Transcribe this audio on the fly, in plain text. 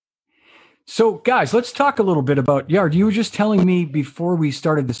So, guys, let's talk a little bit about Yard. You were just telling me before we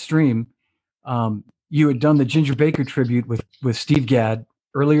started the stream, you had done the Ginger Baker tribute with Steve Gadd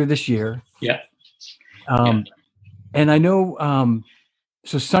earlier this year. Yeah. And I know,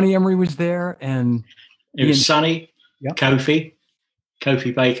 so Sonny Emery was there, and it was Sonny, yep. Kofi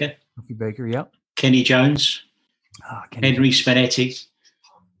Baker, yep. Kenny Jones, Henry Spinetti,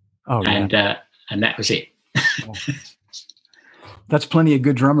 and that was it. That's plenty of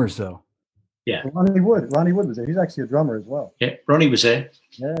good drummers, though. Yeah, well, Ronnie Wood was there. He's actually a drummer as well. Yeah, Ronnie was there.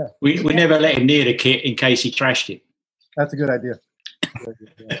 Yeah, we never let him near the kit in case he trashed it. That's a good idea.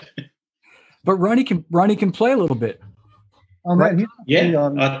 But Ronnie can play a little bit. Oh man,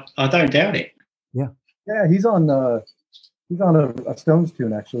 I don't doubt it. Yeah, he's on a Stones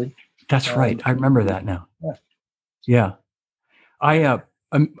tune actually. That's right. I remember that now. Yeah. I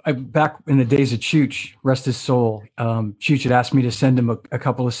back in the days of Chooch, rest his soul. Chooch had asked me to send him a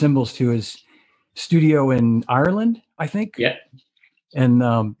couple of cymbals to his studio in Ireland, I think. Yeah. And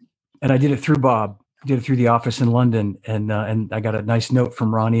I did it through Bob. Did it through the office in London, and I got a nice note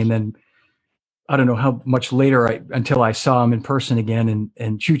from Ronnie, and then I don't know how much later until I saw him in person again,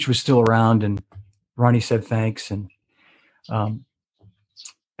 and Chooch was still around, and Ronnie said thanks, and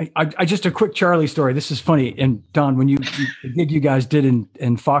I just a quick Charlie story. This is funny. And Don, when the gig you guys did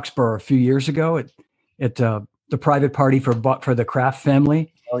in Foxborough a few years ago at the private party for the Kraft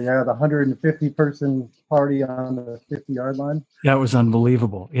family. Oh yeah, the 150 person party on the 50-yard line. That was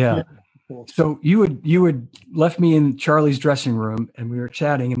unbelievable. Yeah. Cool. So you had left me in Charlie's dressing room, and we were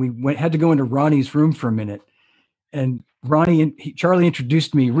chatting, and we had to go into Ronnie's room for a minute, and Charlie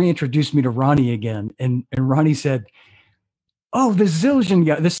reintroduced me to Ronnie again, and Ronnie said, "Oh, the Zildjian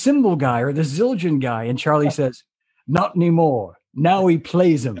guy, the cymbal guy, or the Zildjian guy." And Charlie says, "Not anymore. Now he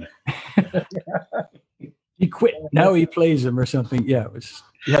plays him." He quit. Now he plays him or something. Yeah,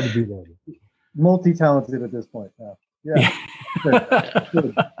 you had to do that. Multi-talented at this point. Yeah.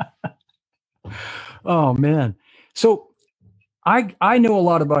 Good. Oh man. So I know a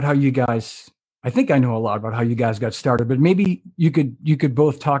lot about how you guys, I think I know a lot about how you guys got started, but maybe you could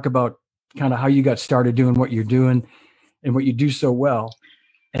both talk about kind of how you got started doing what you're doing and what you do so well.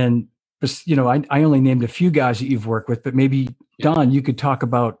 And, I only named a few guys that you've worked with, but maybe Don, you could talk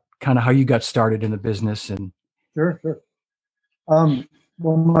about kind of how you got started in the business. And Sure.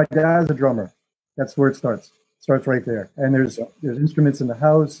 Well, my dad's a drummer. That's where it starts. Starts right there. And there's instruments in the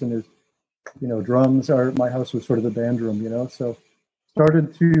house, and there's, drums my house was sort of the band room, so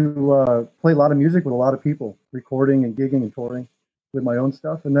started to play a lot of music with a lot of people, recording and gigging and touring with my own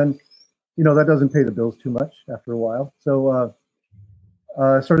stuff. And then, that doesn't pay the bills too much after a while. So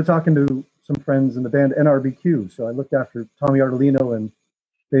I started talking to some friends in the band NRBQ. So I looked after Tommy Ardolino and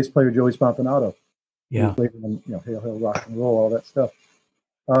bass player Joey Spampanato. Yeah. Played on, Hail, Hail, Rock and Roll, all that stuff.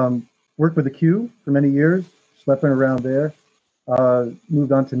 Worked with the Q for many years, slept around there.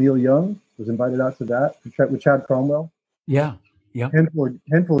 Moved on to Neil Young, was invited out to that with Chad Cromwell. Yeah.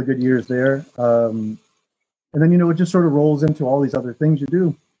 Handful of good years there. And then, it just sort of rolls into all these other things you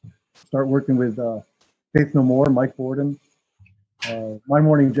do. Start working with Faith No More, Mike Borden, My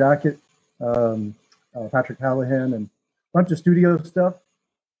Morning Jacket, Patrick Hallahan, and a bunch of studio stuff.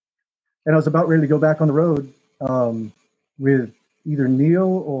 And I was about ready to go back on the road with either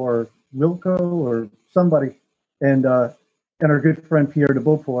Neil or Wilco or somebody. And our good friend Pierre de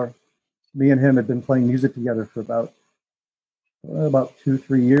Beauport, me and him had been playing music together for about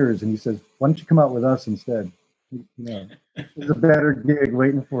 2-3 years. And he says, "Why don't you come out with us instead? There's a better gig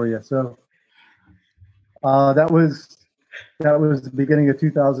waiting for you." So that was the beginning of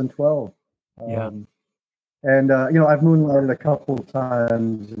 2012. And I've moonlighted a couple of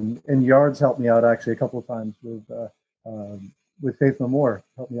times, and Yards helped me out actually a couple of times with Faith No More,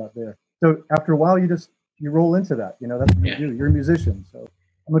 helped me out there. So after a while, you roll into that. That's what you do. You're a musician, so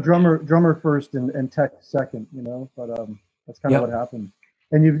I'm a drummer first and tech second. But that's kind of what happens.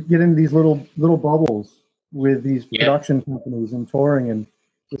 And you get into these little bubbles with these production companies and touring, and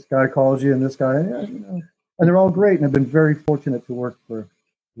this guy calls you, and this guy, and they're all great. And I've been very fortunate to work for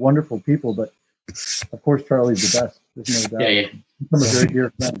wonderful people, but of course, Charlie's the best. There's no doubt. Yeah. I'm a very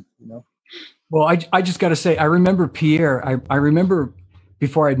dear friend, Well, I just got to say, I remember Pierre. I remember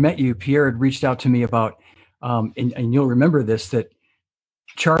before I'd met you, Pierre had reached out to me about, and you'll remember this, that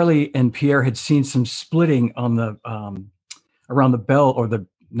Charlie and Pierre had seen some splitting on the around the Bell, or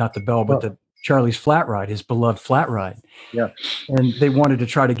not the Bell, but the Charlie's flat ride, his beloved flat ride. Yeah. And they wanted to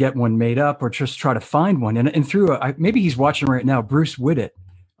try to get one made up or just try to find one. And through maybe he's watching right now, Bruce Whittet,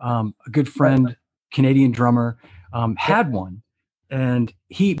 a good friend, Canadian drummer, had one, and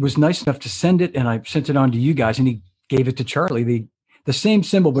he was nice enough to send it, and I sent it on to you guys, and he gave it to Charlie. the same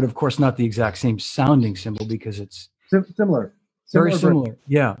cymbal, but of course not the exact same sounding cymbal because it's Similar. very similar.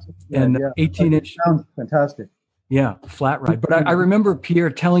 Yeah. And 18-inch. Sounds fantastic. Yeah, flat ride. But I remember Pierre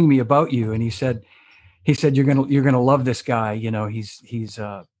telling me about you, and he said you're gonna love this guy. You know, he's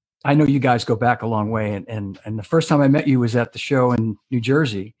I know you guys go back a long way, and the first time I met you was at the show in New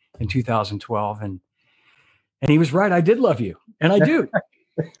Jersey in 2012, and he was right. I did love you, and I do.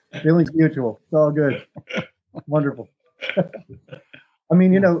 Feelings mutual. It's all good. Wonderful. I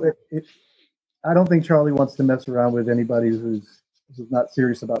mean, you know, I don't think Charlie wants to mess around with anybody who's not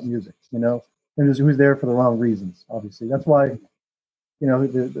serious about music, you know, and who's there for the wrong reasons, obviously. That's why, you know,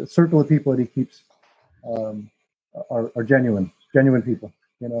 the circle of people that he keeps are genuine people,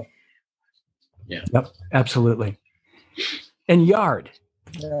 you know. Yeah. Yep, absolutely. And Yard.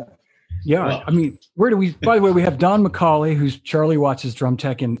 Yeah. Yeah, Well, I mean, where do we? By the way, we have Don McAulay, who's Charlie Watts' drum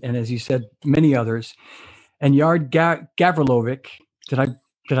tech, and as you said, many others, and Yard Gavrilovic. Did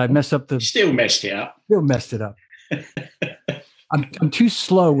I mess up the? Still messed it up. Still messed it up. I'm too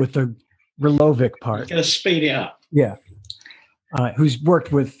slow with the Rilovic part. Gotta speed it up. Yeah, who's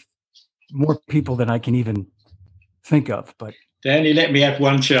worked with more people than I can even think of. But They only let me have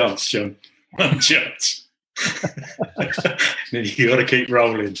one chance, John. One chance. Then you got to keep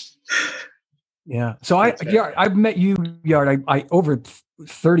rolling. yeah, so I've met you, Yard. I over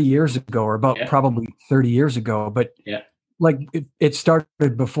 30 years ago, or about probably 30 years ago. But like it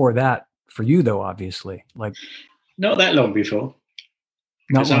started before that for you, though. Obviously, like Not that long before.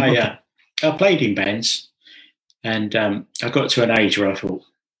 not Because long. I played in bands, and I got to an age where I thought,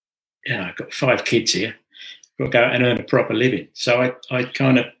 I've got 5 kids here, got to go out and earn a proper living. So I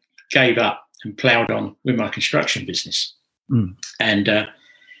kind of gave up and ploughed on with my construction business. And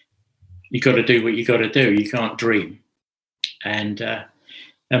you got to do what you got to do. You can't dream.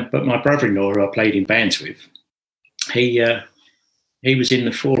 But my brother-in-law, who I played in bands with, he was in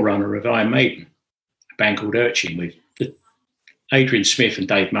the forerunner of Iron Maiden, a band called Urchin with Adrian Smith and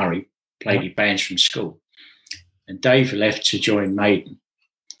Dave Murray played in bands from school. And Dave left to join Maiden,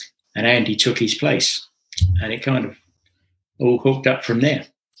 and Andy took his place, and it kind of all hooked up from there.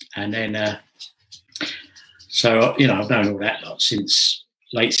 And then, so, you know, I've known all that lot since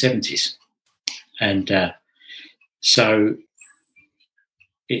late 70s. And so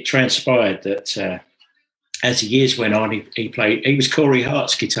it transpired that as the years went on, he was Corey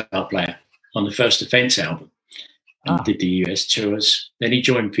Hart's guitar player on the First Offence album and did the US tours. Then he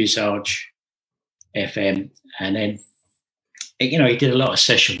joined Visage FM, and then, you know, he did a lot of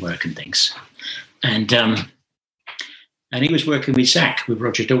session work and things. And he was working with Zach, with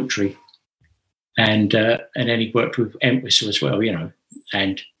Roger Daltrey, and then he worked with Entwistle as well, you know,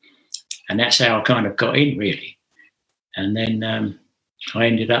 and that's how I kind of got in, really. And then I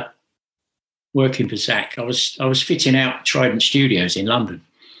ended up working for Zach. I was fitting out Trident Studios in London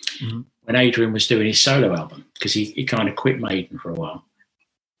when Adrian was doing his solo album, because he kind of quit Maiden for a while,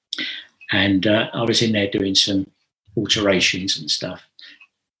 and I was in there doing some alterations and stuff.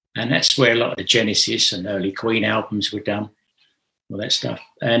 And that's where a lot of the Genesis and early Queen albums were done, all that stuff.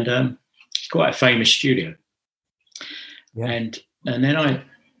 And it's quite a famous studio. Yeah. And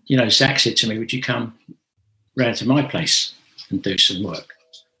then Zach said to me, would you come round to my place and do some work?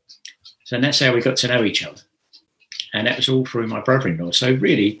 So that's how we got to know each other. And that was all through my brother-in-law. So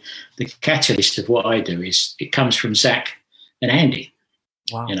really, the catalyst of what I do is it comes from Zach and Andy,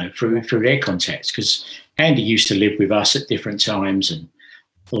 you know, through their contacts. Because Andy used to live with us at different times and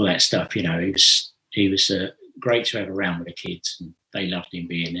all that stuff. You know, he was great to have around with the kids, and they loved him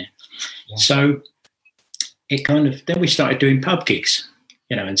being there. Yeah. So it kind of, then we started doing pub gigs,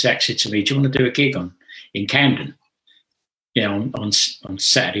 you know, and Zach said to me, do you want to do a gig in Camden, you know, on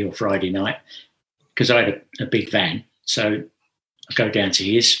Saturday or Friday night? Because I had a big van. So I go down to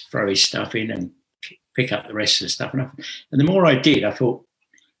his, throw his stuff in and pick up the rest of the stuff. And the more I did, I thought,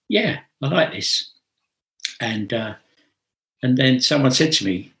 yeah, I like this. And then someone said to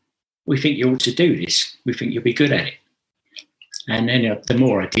me, we think you ought to do this. We think you'll be good at it. And then the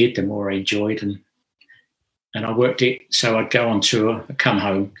more I did, the more I enjoyed. And I worked it. So I'd go on tour, I'd come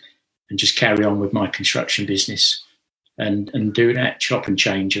home and just carry on with my construction business and do that, chop and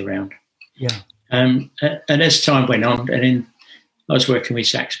change around. Yeah. And as time went on, and then I was working with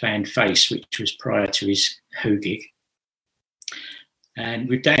Zach's band Face, which was prior to his Who gig. And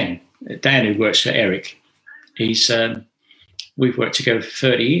with Dan, who works for Eric, we've worked together for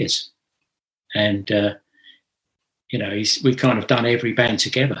 30 years. And, you know, we've kind of done every band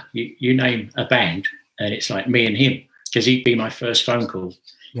together. You name a band and it's like me and him, because he'd be my first phone call.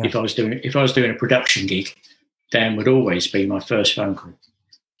 Yeah. If I was doing a production gig, Dan would always be my first phone call,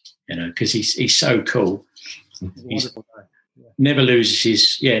 you know, because he's so cool. He's a wonderful guy. never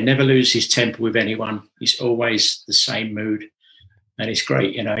loses his temper with anyone. He's always the same mood. And it's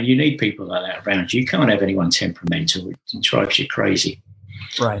great, you know. You need people like that around you. You can't have anyone temperamental; it drives you crazy.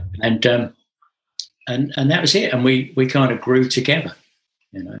 Right. And that was it. And we kind of grew together,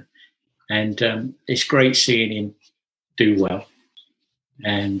 you know. And it's great seeing him do well.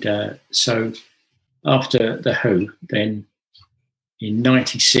 And so after the Who, then in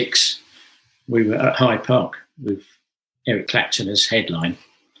 '96, we were at Hyde Park with Eric Clapton as headline,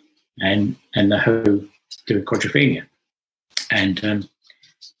 and the Who doing Quadrophenia. And so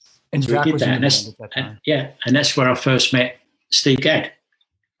Zach we did was that, in the band at that time. and that's where I first met Steve Gadd.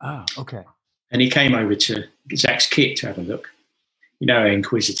 Ah, okay. And he came over to Zach's kit to have a look. You know how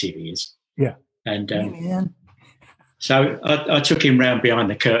inquisitive he is. Yeah. And Hey, man. so I took him round behind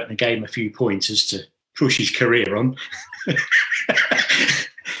the curtain and gave him a few pointers to push his career on.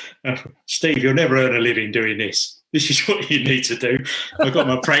 Steve, you'll never earn a living doing this. This is what you need to do. I got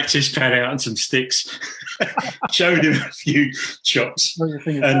my practice pad out and some sticks. Showed him a few chops.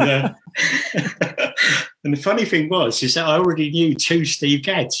 And the funny thing is that I already knew two Steve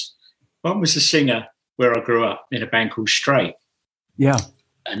Gadds. One was the singer where I grew up in a band called Stray. Yeah.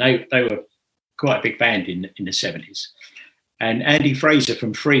 And they were quite a big band in the 70s. And Andy Fraser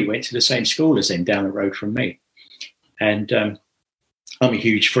from Free went to the same school as them down the road from me. And I'm a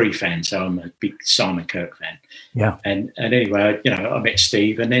huge Free fan, so I'm a big Simon Kirke fan. Yeah. And anyway, I met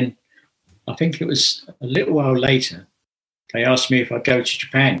Steve, and then I think it was a little while later, they asked me if I'd go to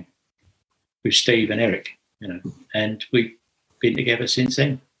Japan with Steve and Eric, and we've been together since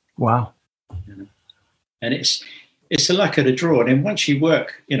then. Wow. And it's the luck of the draw. And then once you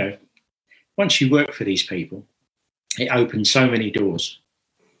work for these people, it opens so many doors,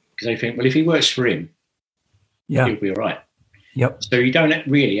 because they think, well, if he works for him, he'll be all right. Yep. So you don't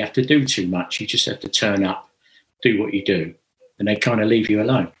really have to do too much. You just have to turn up, do what you do, and they kind of leave you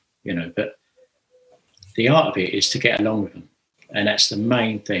alone, But the art of it is to get along with them. And that's the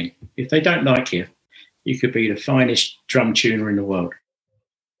main thing. If they don't like you, you could be the finest drum tuner in the world.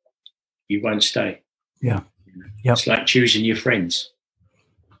 You won't stay. Yeah. Yep. It's like choosing your friends.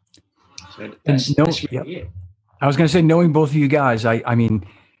 So that's really it. I was going to say, knowing both of you guys, I mean,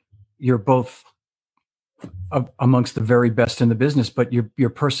 you're both amongst the very best in the business, but your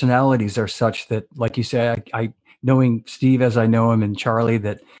personalities are such that, like you say, I knowing Steve as I know him and Charlie,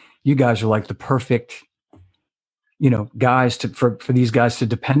 that you guys are like the perfect, guys for these guys to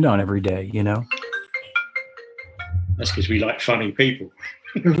depend on every day, That's because we like funny people.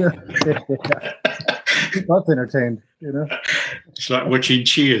 That's entertained, It's like watching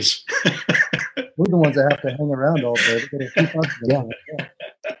Cheers. We're the ones that have to hang around all day. Yeah.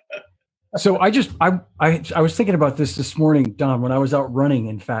 So I was thinking about this morning, Don, when I was out running.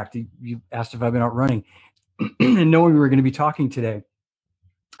 In fact, you asked if I've been out running, and knowing we were going to be talking today,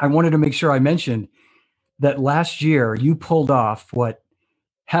 I wanted to make sure I mentioned that last year you pulled off what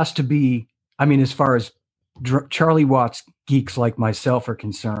has to be, as far as Charlie Watts geeks like myself are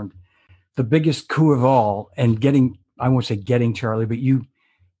concerned, the biggest coup of all. And I won't say getting Charlie, but you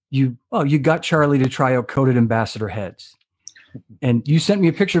got Charlie to try out Coated Ambassador heads. And you sent me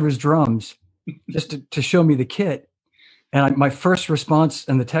a picture of his drums just to show me the kit. And my first response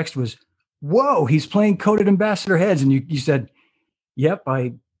in the text was, whoa, he's playing Coated Ambassador heads. And you said, yep,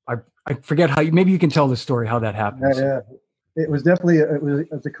 I forget how maybe you can tell the story, how that happened. Yeah. It was definitely, it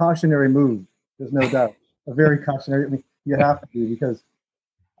was a cautionary move. There's no doubt. A very cautionary, you have to be, because,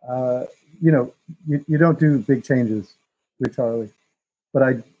 you don't do big changes with Charlie. But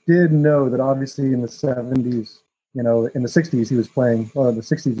I did know that obviously in the 70s, in the 60s he was playing, the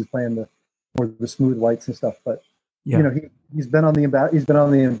 60s he was playing the smooth whites and stuff. But he's been on the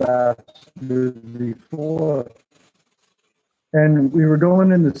Ambassador before, and we were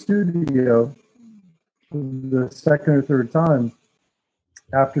going in the studio the second or third time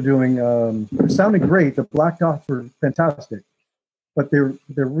after doing. It sounded great. The black dots were fantastic, but they're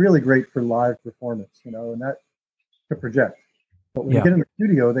really great for live performance, and that to project. But when you get in the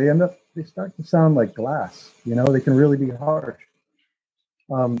studio, they start to sound like glass. They can really be harsh.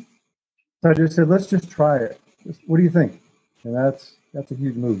 So I just said, let's just try it. What do you think? And that's a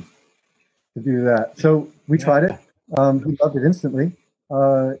huge move to do that. So we tried it. He loved it instantly.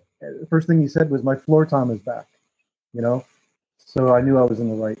 The first thing he said was, my floor tom is back. So I knew I was in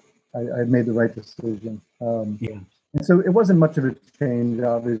the right. I had made the right decision. And so it wasn't much of a change,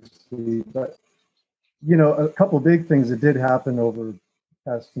 obviously, but. A couple of big things that did happen over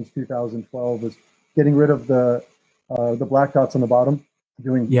since 2012 was getting rid of the black dots on the bottom,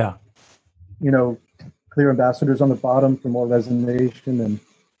 doing clear ambassadors on the bottom for more resonation and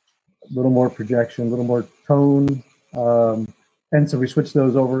a little more projection, a little more tone, And so we switched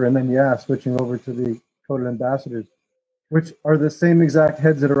those over, and then switching over to the Coated Ambassadors, which are the same exact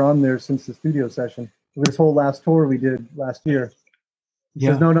heads that are on there since the studio session. This whole last tour we did last year. He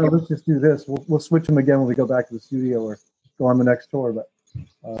says, no, let's just do this. We'll switch them again when we go back to the studio or go on the next tour. But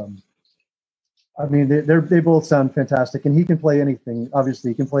I mean, they both sound fantastic, and he can play anything.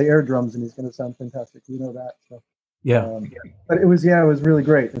 Obviously, he can play air drums, and he's going to sound fantastic. You know that. So, but it was really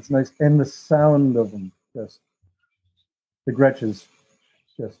great. It's nice, and the sound of them, just the Gretches,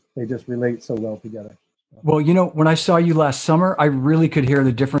 they just relate so well together. Well, you know, when I saw you last summer, I really could hear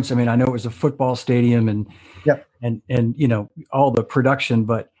the difference. I mean, I know it was a football stadium and you know, all the production,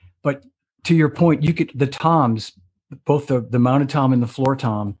 but to your point, you could, the toms, both the mounted tom and the floor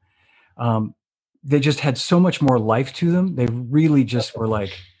tom, they just had so much more life to them. They really just were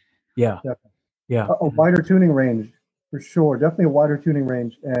like, a wider tuning range for sure. Definitely a wider tuning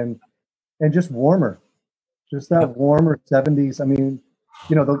range and just warmer, just that warmer 70s. I mean,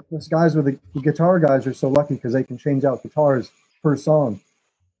 you know, those guys with the guitar guys are so lucky because they can change out guitars per song,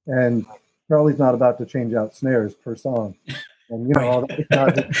 and Charlie's not about to change out snares per song, and you know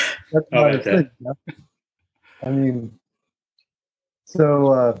that's not his thing. You know? I mean,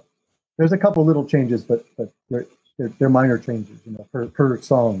 so there's a couple little changes, but they're minor changes, you know, per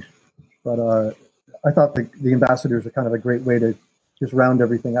song. But I thought the Ambassadors are kind of a great way to just round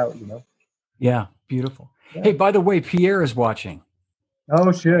everything out, you know. Yeah, beautiful. Yeah. Hey, by the way, Pierre is watching.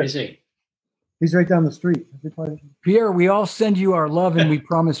 Oh shit! Is he? He's right down the street. Pierre, we all send you our love, and we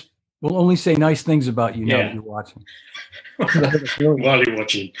promise we'll only say nice things about you now that you're watching. While you're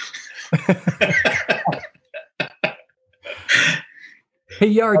watching. Hey,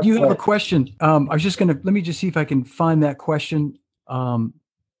 Yard, you have a question. I was just let me just see if I can find that question.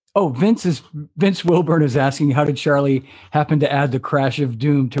 Vince Wilburn is asking, how did Charlie happen to add the Crash of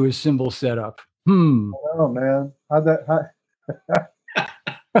Doom to his cymbal setup? Oh man,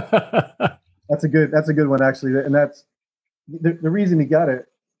 that's a good one actually, and that's the reason he got it,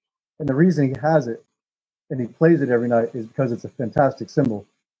 and the reason he has it, and he plays it every night is because it's a fantastic cymbal,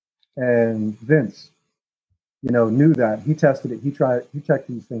 and Vince, you know, knew that. He tested it. He checked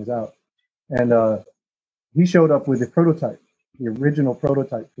these things out, and he showed up with the original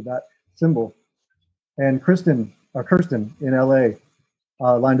prototype for that cymbal, and Kirsten in LA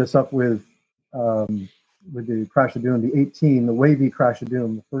lined us up with the Crash of Doom, the 18, the wavy Crash of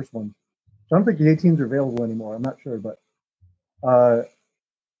Doom, the first one. I don't think the 18s are available anymore. I'm not sure, but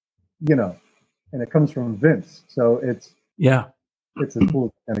you know, and it comes from Vince, so it's as cool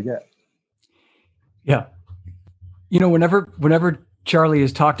as it's gonna get. Yeah, you know, whenever Charlie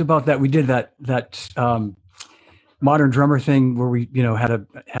has talked about that, we did that Modern Drummer thing where we, you know, had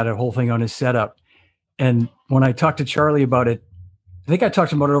a whole thing on his setup, and when I talked to Charlie about it, I think I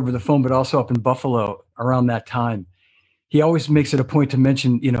talked about it over the phone, but also up in Buffalo around that time. He always makes it a point to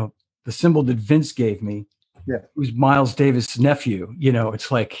mention, you know, the cymbal that Vince gave me. Yeah. It was Miles Davis' nephew. You know,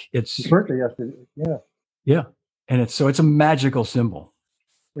 it's like it's his birthday yesterday. Yeah. Yeah. And it's a magical cymbal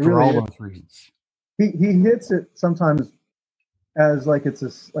for all those reasons. He hits it sometimes as like it's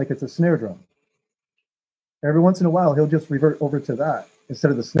a snare drum. Every once in a while he'll just revert over to that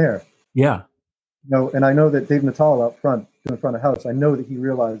instead of the snare. Yeah. No, and I know that Dave Natal out front, in front of house, I know that he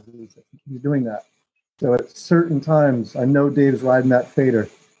realizes that he's doing that. So at certain times, I know Dave's riding that fader,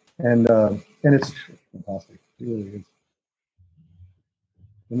 and it's fantastic. It really is.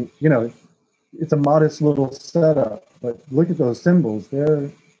 And, you know, it's a modest little setup, but look at those cymbals.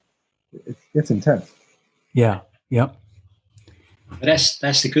 It's intense. Yeah. Yep. But that's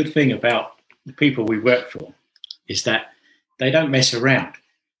the good thing about the people we work for, is that they don't mess around.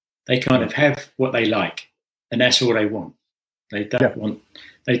 They kind of have what they like, and that's all they want. They don't want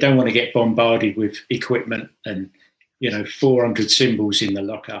to get bombarded with equipment and, you know, 400 cymbals in the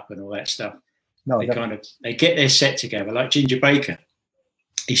lockup and all that stuff. No, they get their set together. Like Ginger Baker,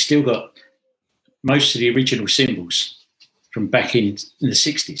 he's still got most of the original cymbals from back in the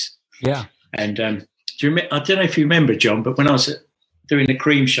 60s. Yeah. And do you remember? I don't know if you remember, John, but when I was doing the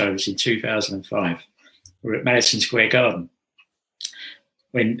Cream shows in 2005, we were at Madison Square Garden,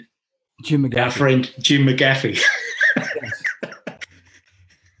 when our friend Jim McGaffey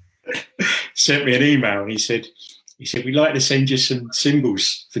sent me an email, and he said, we'd like to send you some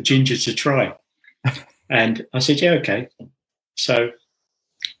cymbals for Ginger to try. And I said, yeah, okay. So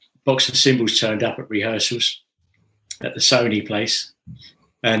box of cymbals turned up at rehearsals at the Sony place.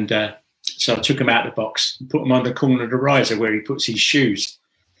 And so I took them out of the box and put them on the corner of the riser where he puts his shoes.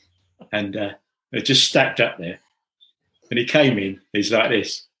 And they're just stacked up there. And he came in, he's like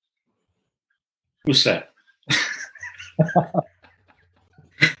this. What's that?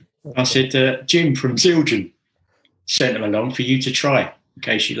 I said, Jim from Zildjian sent them along for you to try in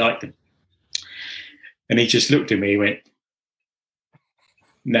case you liked them. And he just looked at me and went,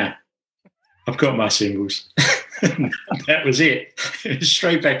 nah, I've got my cymbals. That was it. It was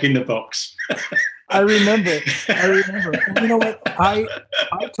straight back in the box. I remember. And you know what? I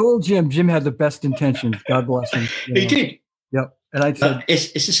told Jim had the best intentions. God bless him. He did. Yep. And I said,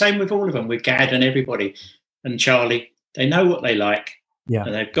 it's the same with all of them, with Gad and everybody. And Charlie, they know what they like. Yeah.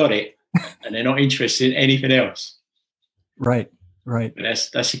 And they've got it. And they're not interested in anything else. Right. But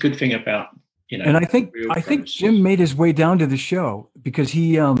that's a good thing about, And I think Jim made his way down to the show because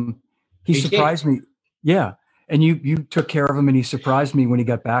he surprised me. Yeah. And you took care of him, and he surprised me when he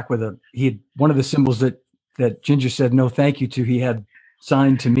got back with he had one of the cymbals that Ginger said no thank you to, he had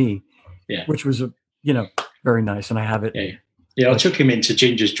signed to me. Yeah. Which was very nice, and I have it. Yeah. Yeah, I took him into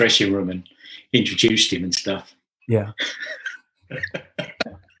Ginger's dressing room and introduced him and stuff. Yeah.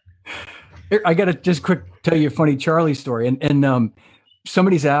 I got to just quick tell you a funny Charlie story. And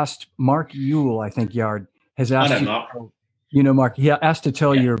somebody's asked, Mark Yule, I think Yard, has asked. I know Mark. You know Mark. He asked to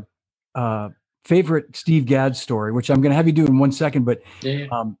tell your favorite Steve Gadd story, which I'm going to have you do in 1 second. But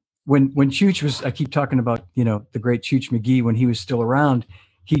when Chooch was, I keep talking about, the great Chooch McGee, when he was still around,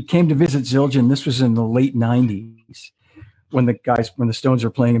 he came to visit Zildjian. This was in the late 90s when the Stones were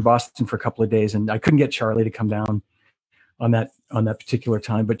playing in Boston for a couple of days. And I couldn't get Charlie to come down on that particular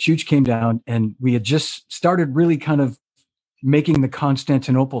time, but Chooch came down, and we had just started really kind of making the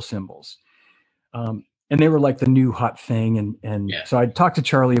Constantinople cymbals. And they were like the new hot thing. So I talked to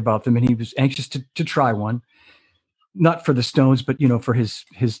Charlie about them, and he was anxious to try one, not for the Stones, but, for his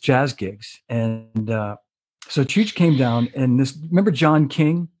jazz gigs. And so Chooch came down, and remember John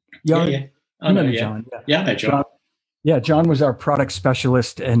King? Yard? Yeah. I know John. Yeah, I know John. John was our product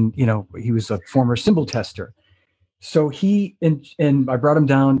specialist, and, he was a former cymbal tester. So he and I brought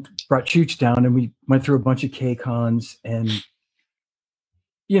Chooch down, and we went through a bunch of K-Cons, and,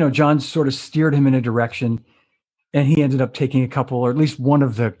 John sort of steered him in a direction, and he ended up taking a couple, or at least one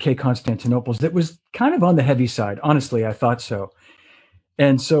of the K Constantinoples that was kind of on the heavy side. Honestly, I thought so.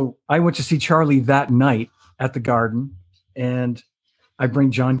 And so I went to see Charlie that night at the Garden, and I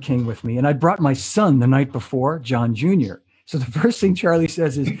bring John King with me, and I brought my son the night before, John Jr. So the first thing Charlie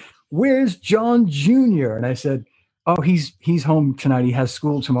says is, "Where's John Jr.?" And I said, "Oh, he's home tonight. He has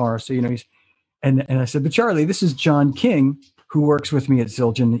school tomorrow." So, he's, and I said, "But Charlie, this is John King, who works with me at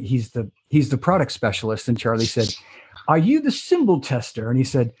Zildjian. He's the product specialist." And Charlie said, "Are you the cymbal tester?" And he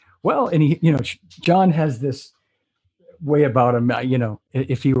said, "Well," and he, John has this way about him,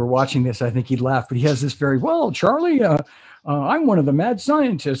 if he were watching this, I think he'd laugh, but he has this Charlie, I'm one of the mad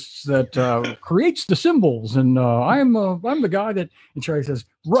scientists that creates the cymbals, and I'm the guy that." And Charlie says,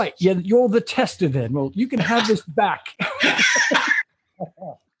 "Right, yeah, you're the tester then. Well, you can have this back.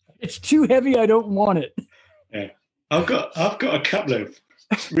 It's too heavy. I don't want it." Yeah, I've got a couple of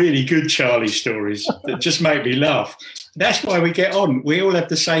really good Charlie stories that just make me laugh. That's why we get on. We all have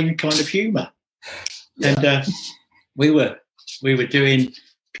the same kind of humour, and we were doing,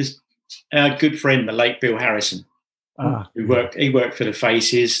 because our good friend, the late Bill Harrison. He worked for the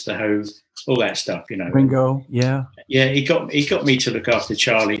Faces, the Who, all that stuff, Ringo, yeah. Yeah, he got me to look after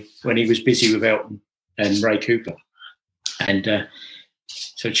Charlie when he was busy with Elton and Ray Cooper. And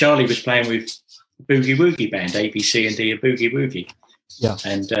so Charlie was playing with Boogie Woogie band, ABC and D of Boogie Woogie. Yeah.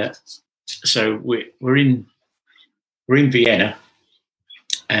 And so we're in Vienna,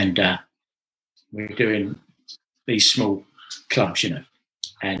 and we're doing these small clubs,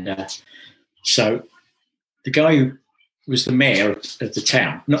 And so the guy who was the mayor of the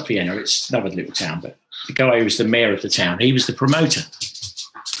town, not Vienna, it's another little town, but the guy who was the mayor of the town, he was the promoter.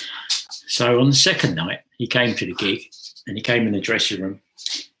 So on the second night, he came to the gig, and he came in the dressing room.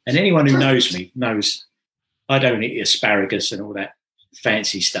 And anyone who knows me knows I don't eat asparagus and all that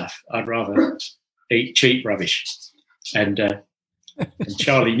fancy stuff. I'd rather eat cheap rubbish. And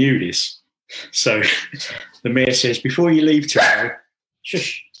Charlie knew this. So the mayor says, before you leave tomorrow,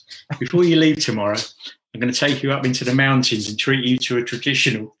 I'm going to take you up into the mountains and treat you to a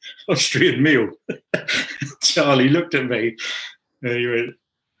traditional Austrian meal. Charlie looked at me and he went,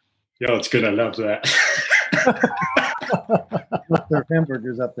 "Yard's going to love that." Their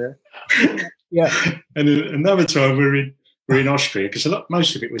hamburgers up there. Yeah. And another time we're in Austria, because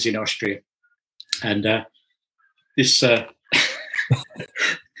most of it was in Austria. And this on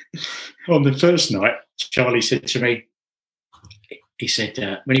the first night, Charlie said to me, he said,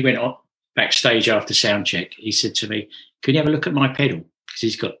 when he went on backstage after sound check, he said to me, "Can you have a look at my pedal?"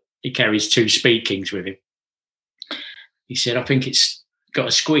 Because he carries 2 Speakings with him. He said, "I think it's got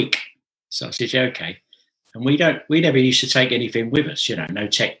a squeak." So I said, "Yeah, okay." And we never used to take anything with us, no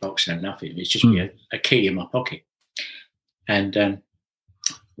tech box, no nothing. It's just a key in my pocket. and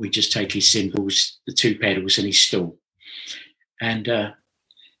we just take his cymbals, the 2 pedals, and his stool. And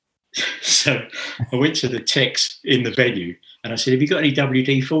so I went to the techs in the venue and I said, "Have you got any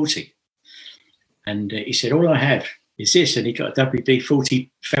WD-40?" And he said, "All I have is this." And he got a WD-40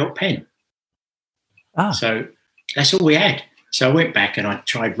 felt pen. So that's all we had. So I went back and I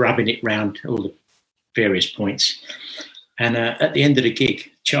tried rubbing it round all the various points. And at the end of the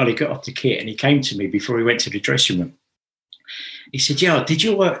gig, Charlie got off the kit and he came to me before he went to the dressing room. He said, "Yeah, did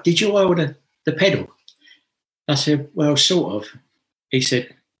you oil the pedal?" I said, "Well, sort of." He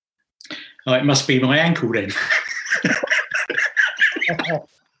said, "Oh, it must be my ankle then."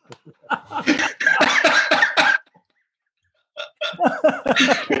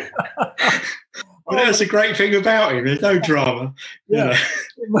 Well, that's the great thing about him. There's no drama. Yeah,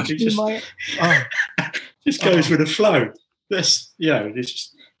 it must be just goes with the flow. That's it's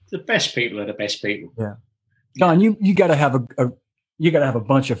just the best people are the best people. Yeah, Don, you got to have a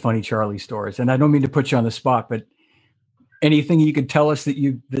bunch of funny Charlie stories, and I don't mean to put you on the spot, but anything you could tell us that.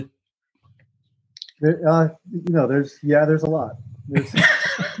 There's a lot. There's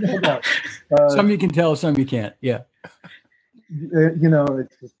no doubt. Some you can tell, some you can't. Yeah.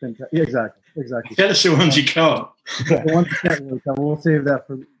 It's just been exactly. Tell us the ones you can't. The ones you can't really tell. We'll save that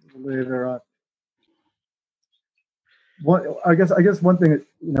for later on. I guess one thing,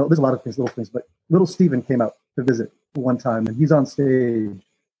 there's a lot of things, little things, but little Steven came out to visit one time, and he's on stage.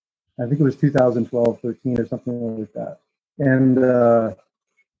 I think it was 2012, 13 or something like that. And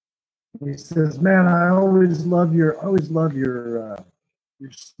he says, "Man, I always love your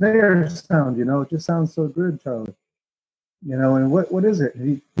snare sound. It just sounds so good, Charlie. And what is it?"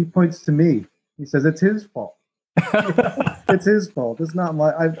 And he points to me. He says, "It's his fault. It's his fault. It's not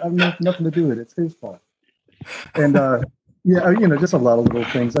my. I've nothing to do with it. It's his fault." And just a lot of little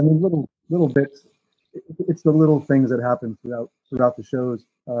things. I mean, little bits. It's the little things that happen throughout the shows.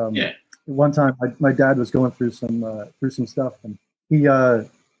 One time, my dad was going through some stuff, and he, I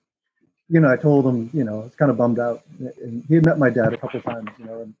told him, I was kind of bummed out, and he had met my dad a couple of times,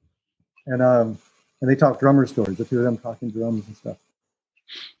 and they talked drummer stories, the two of them talking drums and stuff.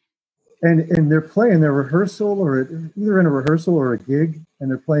 And they're playing their rehearsal, or either in a rehearsal or a gig, and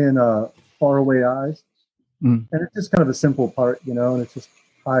they're playing Far Away Eyes. And it's just kind of a simple part, and it's just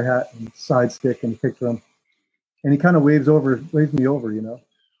hi-hat and side stick and kick drum. And he kind of waves me over,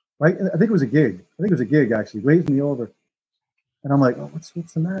 Right? I think it was a gig. Actually. Waves me over. And I'm like, "Oh, what's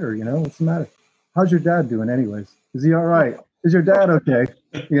the matter? What's the matter? How's your dad doing anyways? Is he all right? Is your dad okay?"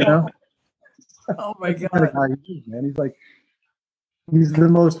 Oh my God. That's how he is, man. He's like, he's the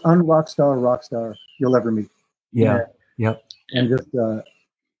most rock star you'll ever meet. Yeah. Yep. And just, and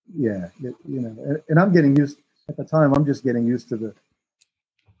I'm getting used, at the time, I'm just getting used to the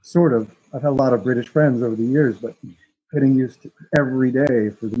I've had a lot of British friends over the years, but getting used to every day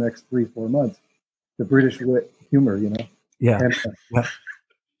for the next 3-4 months, the British wit humor, Yeah. And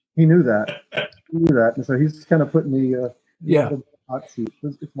he knew that. And so he's kind of putting me in the hot seat.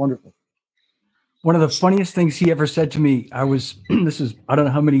 It's wonderful. One of the funniest things he ever said to me, I don't know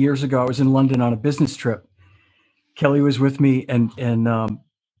how many years ago, I was in London on a business trip. Kelly was with me, and I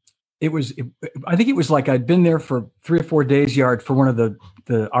think it was like I'd been there for 3 or 4 days yard for one of the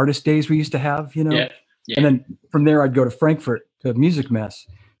artist days we used to have, Yeah. And then from there I'd go to Frankfurt to Music Mess.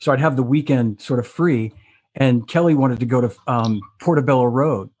 So I'd have the weekend sort of free. And Kelly wanted to go to Portobello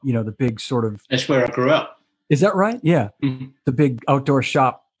Road, the big sort of. That's where I grew up. Is that right? Yeah. Mm-hmm. The big outdoor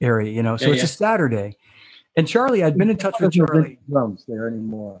shop area, So it's a Saturday. And Charlie, I'd been in touch with Charlie. No drums there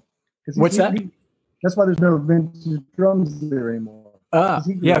anymore. What's that? That's why there's no vintage drums there anymore.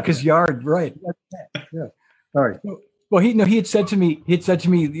 Because Yard, right. Yeah. Sorry. Well, he had said to me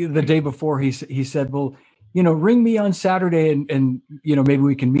the day before, he said, "Well, ring me on Saturday and maybe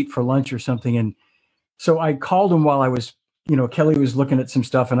we can meet for lunch or something." And so I called him while I was, Kelly was looking at some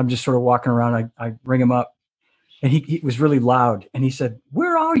stuff, and I'm just sort of walking around. I ring him up, and he was really loud, and he said,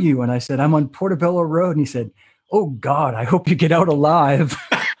 "Where are you?" And I said, "I'm on Portobello Road." And he said, "Oh God, I hope you get out alive."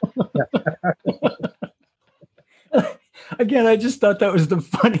 Again, I just thought that was the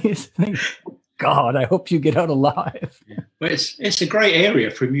funniest thing. God, I hope you get out alive. Yeah. Well, it's a great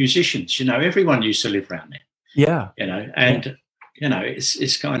area for musicians. Everyone used to live around there. Yeah.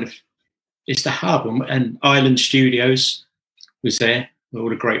 It's kind of, it's the hub, and Island Studios was there, where all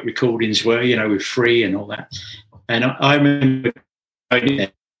the great recordings were, with Free and all that. And I remember going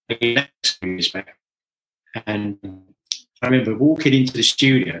there years back, and I remember walking into the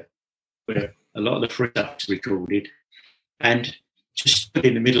studio where a lot of the Free stuff was recorded, and just stood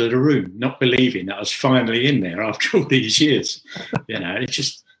in the middle of the room, not believing that I was finally in there after all these years. It's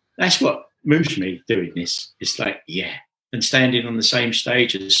just, that's what moves me doing this. It's like, and standing on the same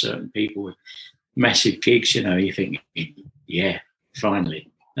stage as certain people with massive gigs, you think, yeah, finally.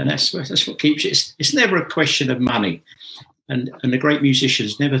 And that's what keeps it. It's never a question of money. And the great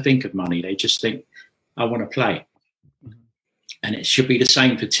musicians never think of money. They just think, I want to play. And it should be the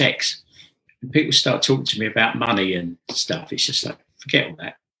same for techs. When people start talking to me about money and stuff, it's just like, forget all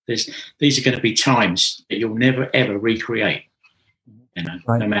that. These are going to be times that you'll never, ever recreate,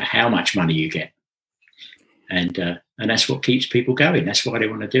 right. No matter how much money you get. And that's what keeps people going. That's why they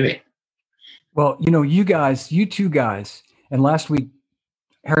want to do it. Well, you two guys, and last week,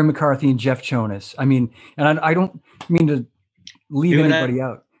 Harry McCarthy and Jeff Jonas. I mean, and I don't mean to leave anybody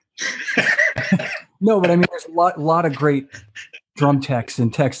out. No, but I mean, there's a lot of great drum techs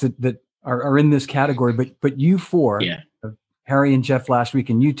and techs that are in this category. But you four, Harry and Jeff last week,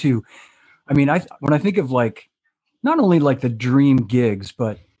 and you two. I mean, when I think of like not only like the dream gigs,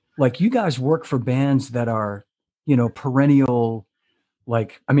 but like you guys work for bands that are, perennial.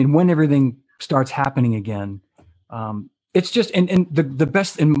 Like, I mean, when everything starts happening again, it's just and the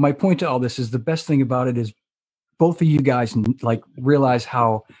best. And my point to all this is the best thing about it is both of you guys like realize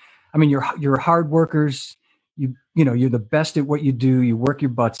how. I mean, you're hard workers. You're the best at what you do. You work your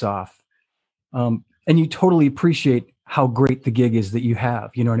butts off, and you totally appreciate how great the gig is that you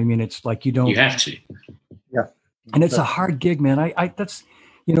have. You know what I mean? It's like you have to, yeah. And it's a hard gig, man. I that's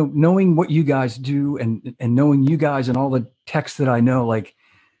knowing what you guys do and knowing you guys and all the techs that I know, like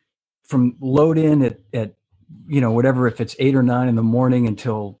from load in at whatever, if it's 8 or 9 in the morning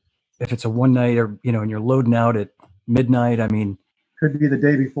until if it's a one night or and you're loading out at midnight. I mean. Could be the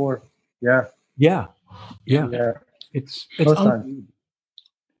day before. Yeah. Yeah. It's there's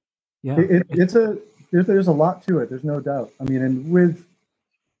a lot to it. There's no doubt. I mean, and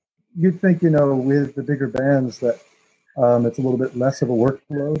you'd think, with the bigger bands that it's a little bit less of a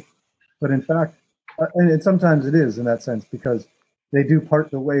workload, but in fact, and sometimes it is in that sense because they do part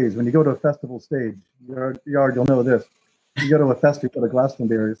the ways. When you go to a festival stage, you'll know this. You go to a festival at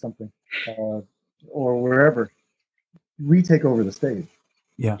Glastonbury or something, or wherever. We take over the stage.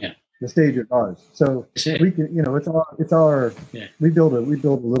 Yeah. The stage is ours. So we can, it's our. Yeah. We build a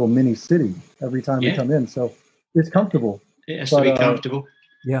little mini city every time we come in. So it's comfortable. It has to be comfortable.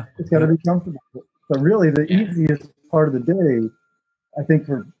 Yeah. It's got to be comfortable. But really, the easiest part of the day, I think,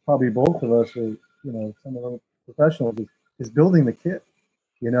 for probably both of us, or some of the professionals, is building the kit.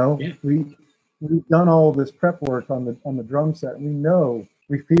 We've done all this prep work on the drum set. And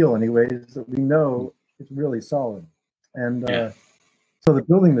we feel anyways that we know it's really solid. And so the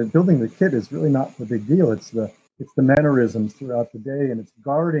building the kit is really not the big deal. It's the mannerisms throughout the day, and it's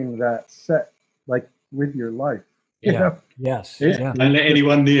guarding that set like with your life. Yeah. Yes. Yeah. Don't let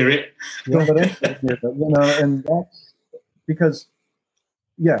anyone near it. And that's because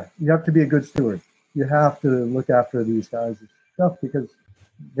you have to be a good steward. You have to look after these guys' stuff because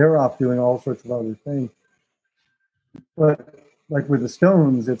they're off doing all sorts of other things. But like with the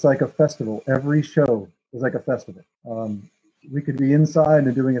Stones, it's like a festival. Every show is like a festival. We could be inside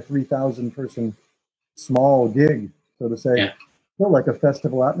and doing a 3,000 person small gig, so to say, still like a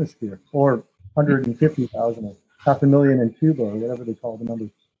festival atmosphere, or 150,000 or 500,000 in Cuba, or whatever they call the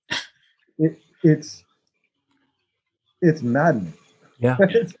numbers. It's maddening. Yeah.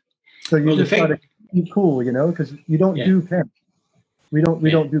 So you just got to be cool, because you don't do camp. We don't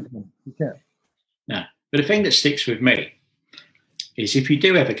do camp. You can't. No, but the thing that sticks with me is if you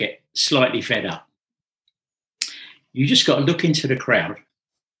do ever get slightly fed up, you just got to look into the crowd,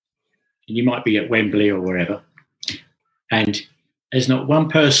 and you might be at Wembley or wherever, and there's not one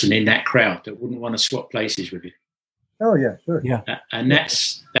person in that crowd that wouldn't want to swap places with you. Oh yeah, sure. Yeah, and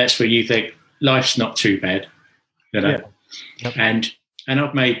that's where you think life's not too bad, Yep. And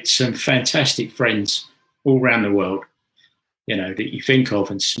I've made some fantastic friends all around the world, that you think of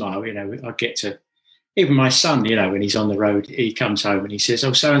and smile. I get to, even my son, when he's on the road, he comes home and he says,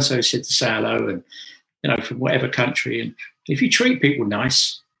 "Oh, so and so said to say hello," and from whatever country. And if you treat people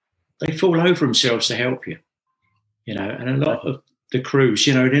nice, they fall over themselves to help you. And a lot of the crews,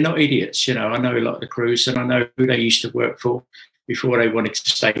 they're not idiots. I know a lot of the crews, and I know who they used to work for before they wanted to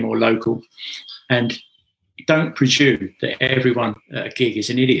stay more local. And don't presume that everyone at a gig is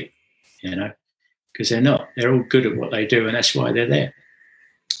an idiot, because they're not. They're all good at what they do, and that's why they're there.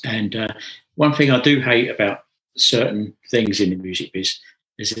 And one thing I do hate about certain things in the music biz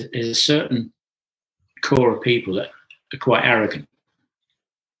is a certain core of people that are quite arrogant.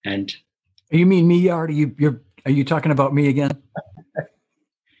 And you mean me, Art? Are you talking about me again?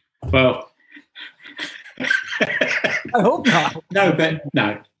 Well, I hope not. No.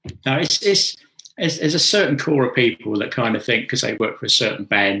 It's there's a certain core of people that kind of think because they work for a certain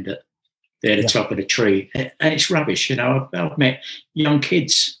band that they're the top of the tree, and it's rubbish. You know, I've met young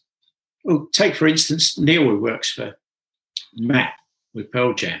kids. Well, take for instance Neil, who works for Matt with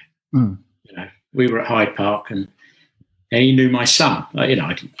Pearl Jam. You know, we were at Hyde Park, and he knew my son. You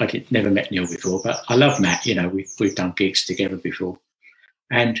know, I never met Neil before, but I love Matt. You know, we've done gigs together before,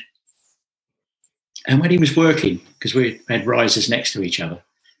 and when he was working, because we had risers next to each other,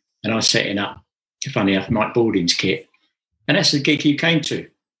 and I was setting up, funny enough, Mike Balding's kit, and that's the gig you came to,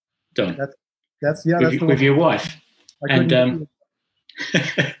 Don. That's with your wife, and you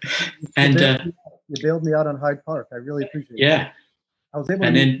bailed me out on Hyde Park. I really appreciate it. Yeah, I was able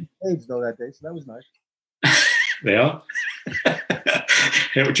to meet stage though that day, so that was nice. They are.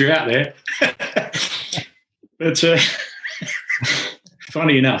 Helped you out there. But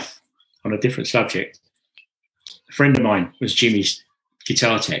funny enough, on a different subject, a friend of mine was Jimmy's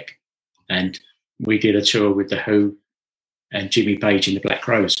guitar tech, and we did a tour with The Who and Jimmy Page and the Black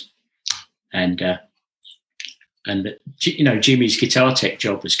Crowes. And you know, Jimmy's guitar tech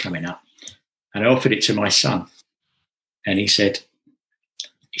job was coming up, and I offered it to my son, and he said,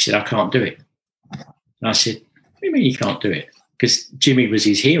 I can't do it. And I said, what do you mean you can't do it? Because Jimmy was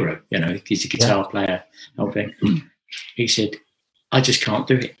his hero, you know, he's a guitar player, whole thing. He said, I just can't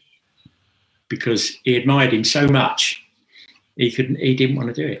do it, because he admired him so much, he didn't want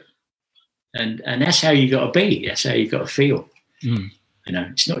to do it. And that's how you got to be. That's how you got to feel. You know,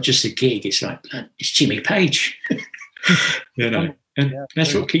 it's not just a gig. It's like, it's Jimmy Page, you know, and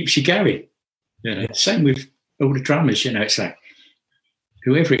that's what keeps you going. You know, same with all the drummers. You know, it's like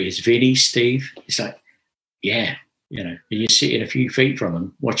whoever it is, Vinny, Steve. It's like, yeah, you know, and you're sitting a few feet from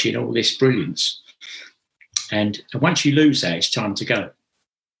them, watching all this brilliance, and once you lose that, it's time to go.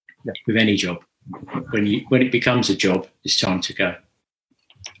 Yeah. With any job, when it becomes a job, it's time to go.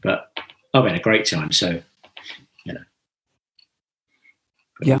 But I've had a great time, so you know.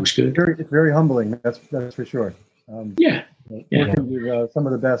 It was good. It's very humbling. That's for sure. Working with some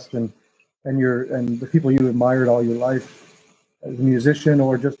of the best, and the people you admired all your life as a musician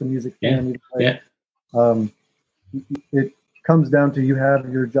or just a music fan. It comes down to you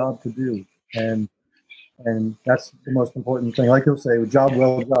have your job to do, and that's the most important thing. Like you'll say, job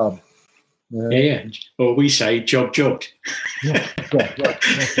well job. Or we say job jobbed.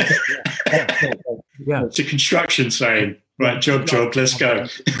 It's a construction saying. Right, job, let's go.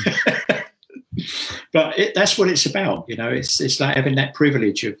 But that's what it's about, you know. It's like having that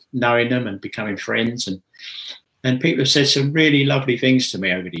privilege of knowing them and becoming friends, and people have said some really lovely things to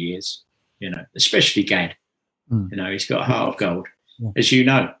me over the years, you know, especially Gad. You know, he's got a heart of gold, as you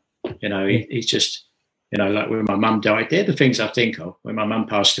know. You know, he's just, you know, like when my mum died, they're the things I think of. When my mum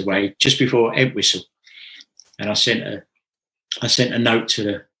passed away, just before Entwistle, and I sent a note to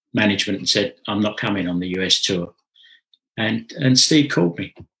the management and said, I'm not coming on the US tour. And Steve called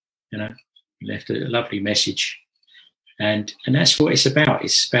me, you know, left a lovely message, and that's what it's about.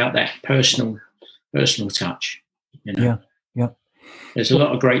 It's about that personal touch, you know. Yeah. There's a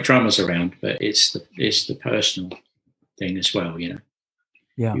lot of great drummers around, but it's the personal thing as well, you know.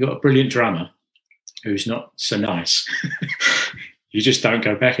 Yeah. You've got a brilliant drummer who's not so nice. You just don't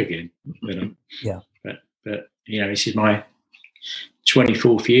go back again, you know. Yeah. But you know, this is my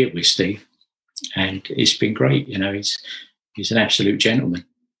 24th year with Steve, and it's been great. You know, he's an absolute gentleman.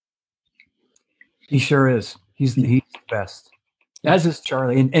 He sure is. He's the best. As is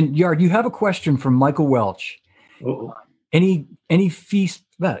Charlie. And Yard, you have a question from Michael Welch. Uh-oh. Any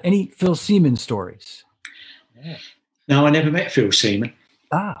Phil Seaman stories? Yeah. No, I never met Phil Seaman.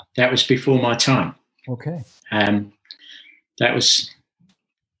 That was before my time. Okay. That was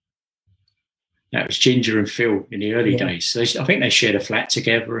Ginger and Phil in the early days. So I think they shared a flat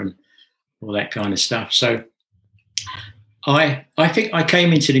together and all that kind of stuff. So I think I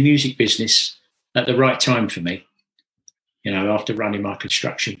came into the music business at the right time for me, you know, after running my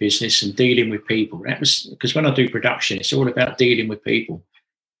construction business and dealing with people. That was because when I do production, it's all about dealing with people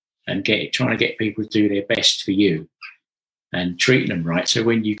and trying to get people to do their best for you and treating them right. So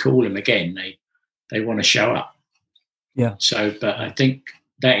when you call them again, they want to show up. Yeah. So, but I think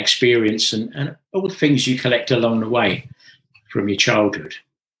that experience and all the things you collect along the way from your childhood,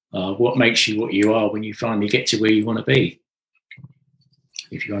 what makes you what you are when you finally get to where you want to be,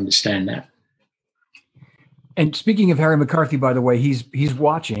 if you understand that. And speaking of Harry McCarthy, by the way, he's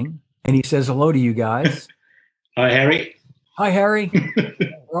watching and he says hello to you guys. Hi, Harry. Hi, Harry.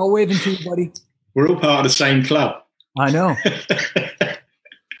 We're all waving to you, buddy. We're all part of the same club. I know.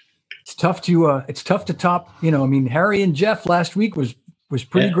 It's tough to top. You know, I mean, Harry and Jeff last week was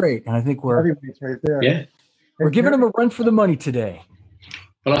pretty great, and I think we're right there. Yeah, we're giving them a run for the money today.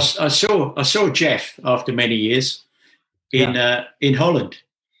 Well, I saw Jeff after many years in Holland,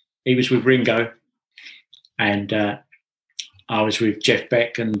 he was with Ringo, and I was with Jeff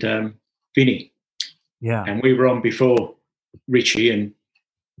Beck and Vinny. Yeah. And we were on before Richie, and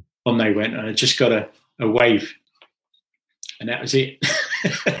on they went, and I just got a wave, and that was it.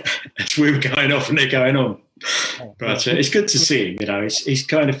 As we were going off and they're going on. But it's good to see him, you know. He's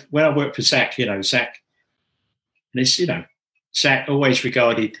kind of, when I worked for Zach, you know, Zach, and it's, you know, Zach always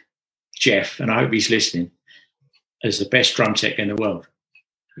regarded Jeff, and I hope he's listening, as the best drum tech in the world.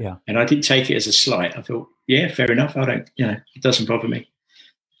 Yeah. And I didn't take it as a slight. I thought, yeah, fair enough. I don't, you know, it doesn't bother me.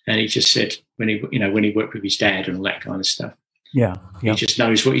 And he just said, when he, you know, when he worked with his dad and all that kind of stuff, yeah. he just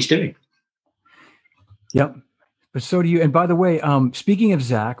knows what he's doing. Yep. But so do you. And by the way, speaking of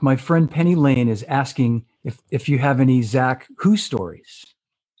Zach, my friend Penny Lane is asking if you have any Zach Who stories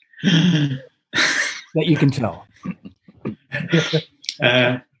that you can tell.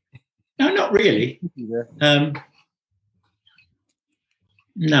 No, not really.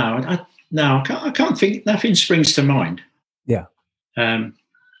 No, I can't think. Nothing springs to mind. Yeah.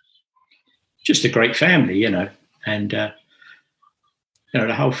 Just a great family, you know, and you know,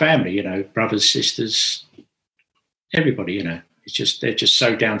 the whole family, you know, brothers, sisters, everybody, you know, it's just, they're just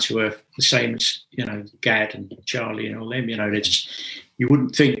so down to earth, the same as, you know, Gad and Charlie and all them, you know, they're just, you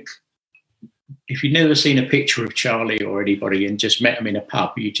wouldn't think, if you'd never seen a picture of Charlie or anybody and just met him in a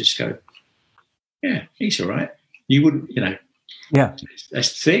pub, you just go, yeah, he's all right. You wouldn't, you know. Yeah.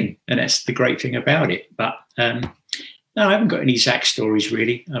 That's the thing. And that's the great thing about it. But no, I haven't got any Zach stories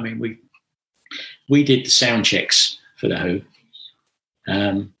really. I mean, we did the sound checks for the Who.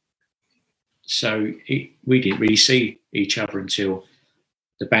 So we didn't really see each other until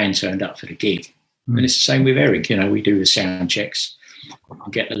the band turned up for the gig. And it's the same with Eric, you know, we do the sound checks,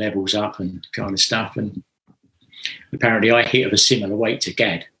 get the levels up and kind of stuff. And apparently I hit of a similar weight to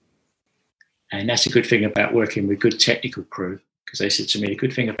Gad. And that's a good thing about working with good technical crew, because they said to me, the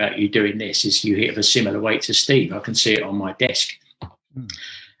good thing about you doing this is you hit of a similar weight to Steve. I can see it on my desk.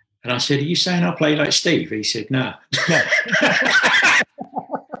 And I said, are you saying I play like Steve? He said, no.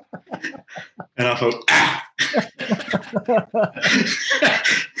 And I thought,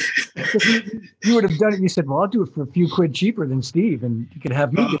 You would have done it. You said, well, I'll do it for a few quid cheaper than Steve, and you could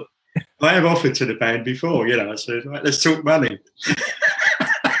have me do it. I have offered to the band before, you know, I said, right, let's talk money.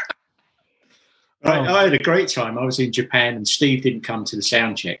 I had a great time. I was in Japan and Steve didn't come to the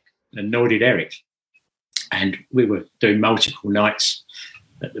sound check, and nor did Eric. And we were doing multiple nights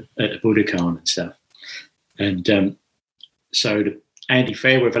at the Budokan and stuff. And so Andy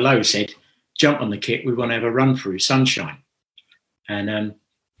Fairweather Lowe said, jump on the kit, we want to have a run through Sunshine. And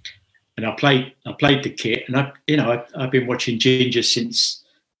I played the kit, and I've been watching Ginger since,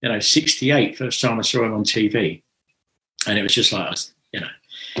 you know, 68, first time I saw him on TV. And it was just like, you know,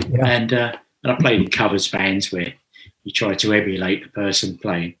 Yeah. And I played in covers bands where you try to emulate the person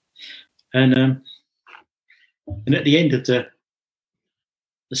playing. And at the end of the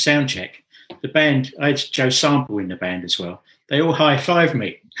sound check, the band, I had Joe Sample in the band as well. They all high-fived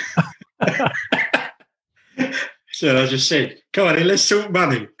me. So I just said, come on, let's talk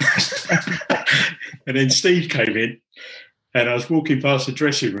money. And then Steve came in, and I was walking past the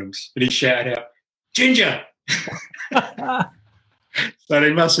dressing rooms, and he shouted out, Ginger! So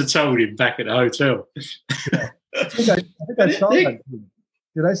they must have told him back at the hotel. I think I saw that.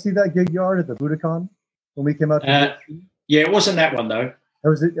 Did I see that gig yard at the Budokan when we came out? Yeah, it wasn't that one though. That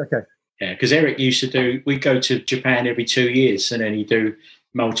was it? Okay. Yeah, because Eric used to do, we'd go to Japan every 2 years, and then he'd do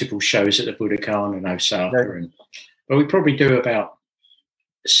multiple shows at the Budokan and Osaka. Right. But we probably do about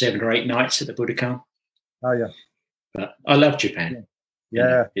 7 or 8 nights at the Budokan. Oh, yeah. But I love Japan.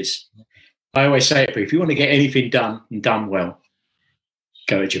 Yeah. You know, I always say it, but if you want to get anything done and done well,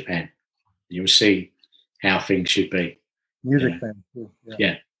 go to Japan. You'll see how things should be. Music fan too.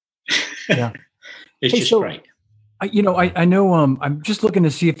 Yeah. Yeah. It's just great. I know. I'm just looking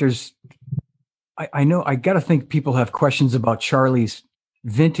to see if there's. I know. I got to think people have questions about Charlie's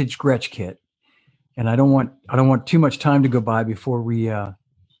vintage Gretsch kit, and I don't want too much time to go by before we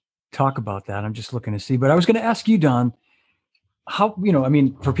talk about that. I'm just looking to see. But I was going to ask you, Don, how, I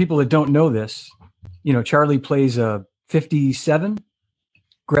mean, for people that don't know this, Charlie plays a 57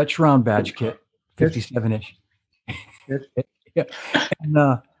 Gretsch round badge kit, 57-ish. Yeah.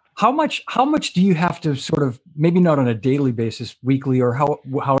 And how much do you have to sort of, maybe not on a daily basis, weekly, or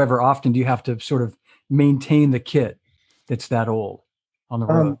however often do you have to sort of maintain the kit that's that old on the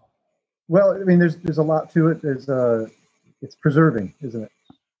road? Well, I mean, there's a lot to it. It's preserving, isn't it?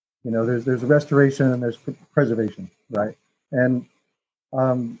 There's restoration and there's preservation, right? And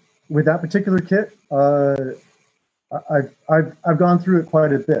with that particular kit, I've gone through it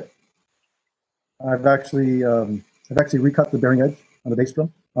quite a bit. I've actually recut the bearing edge on the bass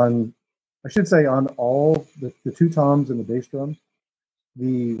drum. I should say on all the two toms and the bass drums,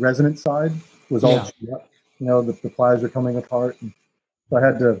 the resonant side was all chewed up. You know, the plies are coming apart. And so I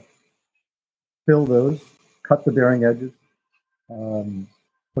had to fill those, cut the bearing edges,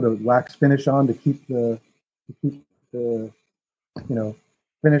 put a wax finish on to keep the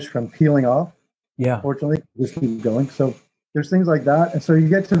finish from peeling off. Yeah. Fortunately, just keep going. So there's things like that. And so you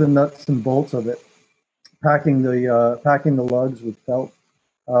get to the nuts and bolts of it, packing the lugs with felt,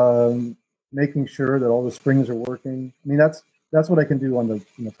 making sure that all the springs are working. I mean, that's what I can do on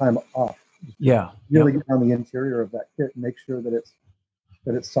the time off. Yeah. Really get on the interior of that kit and make sure that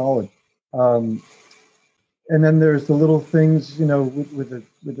it's solid. And then there's the little things, with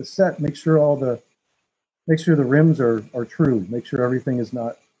the set, make sure the rims are true. Make sure everything is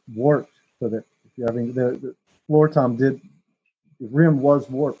not warped, so that if you're having the floor tom the rim was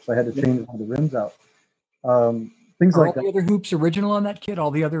warped, so I had to change all the rims out. Things Are like all the other hoops original on that kit?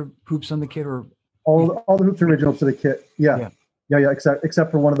 All the other hoops on the kit are all the hoops original to the kit. Yeah.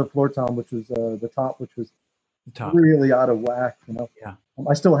 Except for one of the floor tom, which was the top, which was the top. Really out of whack. Yeah.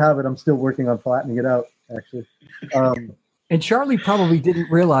 I still have it. I'm still working on flattening it out, actually. And Charlie probably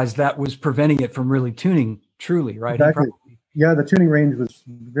didn't realize that was preventing it from really tuning truly, right? Exactly. Yeah, the tuning range was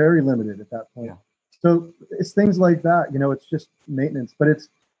very limited at that point. Yeah. So it's things like that. It's just maintenance, but it's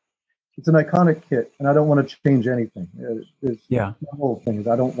an iconic kit, and I don't want to change anything. The whole thing is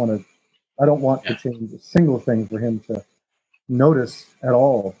I don't want to change a single thing for him to notice at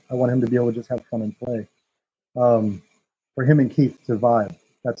all. I want him to be able to just have fun and play. For him and Keith to vibe.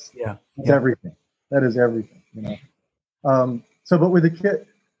 That's everything. That is everything. But with the kit,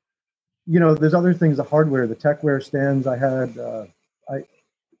 there's other things. The hardware, the techware stands. I had.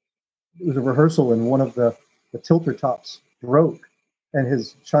 It was a rehearsal, and one of the tilter tops broke, and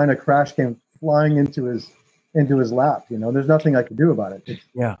his China crash came flying into his lap. There's nothing I could do about it.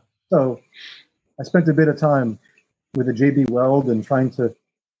 So I spent a bit of time with a JB Weld and trying to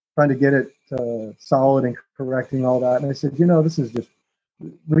get it solid and correcting all that. And I said, this is just,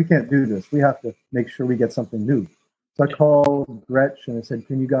 we can't do this. We have to make sure we get something new. So I called Gretsch and I said,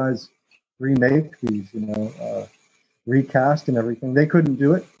 can you guys remake these, recast and everything? They couldn't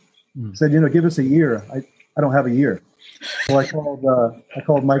do it. I said, give us a year. I don't have a year. So I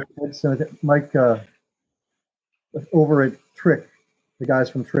called Mike over at Trick, the guys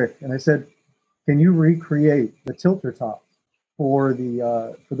from Trick, and I said, can you recreate the tilter top for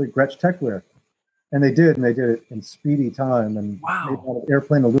the Gretsch techware? And they did it in speedy time and made out of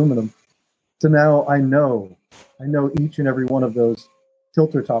airplane aluminum. So now I know each and every one of those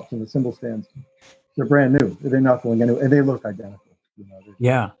tilter tops in the cymbal stands. They're brand new. They're not going anywhere, and they look identical.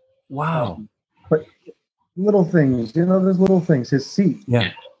 Wow. But little things, there's little things. His seat.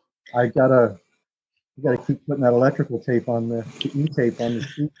 Yeah. You gotta keep putting that electrical tape on the E-tape on the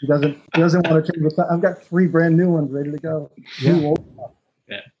seat. He doesn't want to change. I've got 3 brand new ones ready to go. Yeah.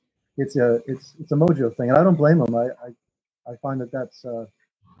 It's a mojo thing, and I don't blame him. I find that's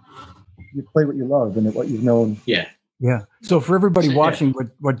you play what you love and what you've known. Yeah. Yeah. So for everybody watching,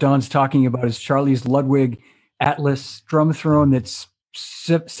 what Don's talking about is Charlie's Ludwig Atlas drum throne that's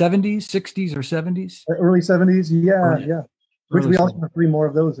 70s, 60s, or 70s? Early 70s, yeah. Which we also have 3 more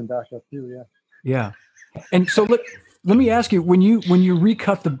of those in backup too, Yeah. And so let me ask you, when you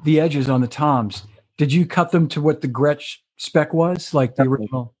recut the edges on the toms, did you cut them to what the Gretsch spec was, like the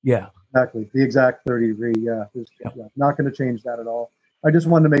original? Yeah. Exactly. The exact 30 degree, Not going to change that at all. I just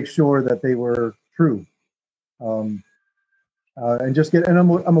wanted to make sure that they were true. And just I'm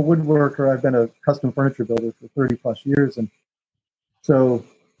a woodworker. I've been a custom furniture builder for 30 plus years, and so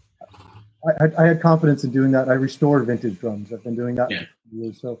I had confidence in doing that. I restored vintage drums. I've been doing that for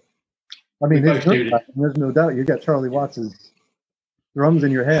years. So, I mean, there's no doubt you got Charlie Watts's drums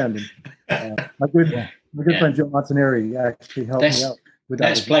in your hand. And, my good friend Joe Montaneri actually helped me out with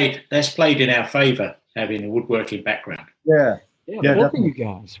that. That's played in our favor, having a woodworking background. Yeah, both of you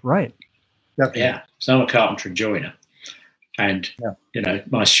guys, right? Definitely. Yeah, so I'm a carpenter and joiner, and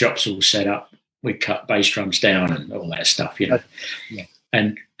my shop's all set up. We cut bass drums down and all that stuff,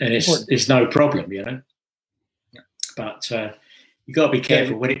 and it's no problem, But you got to be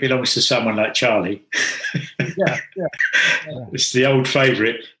careful when it belongs to someone like Charlie. Yeah. It's the old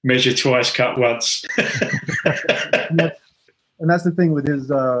favourite: measure twice, cut once. and that's the thing with his,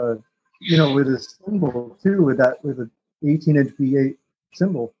 with his cymbal too, with an 18-inch V8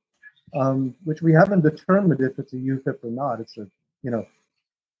 cymbal, which we haven't determined if it's a UFIP or not. It's called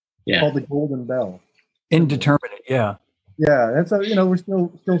the Golden Bell. Indeterminate, yeah. Yeah, and so we're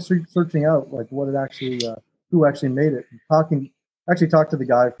still searching out like what it actually, who actually made it. Talked to the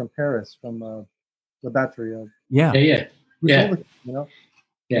guy from Paris from the battery. Yeah.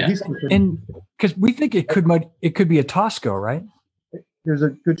 Yeah. And because we think it could be a Tosco, right? There's a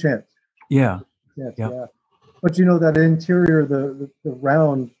good chance. Yeah. Yeah. But you know that interior, the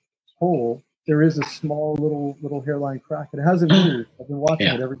round hole, there is a small little hairline crack. It hasn't moved. I've been watching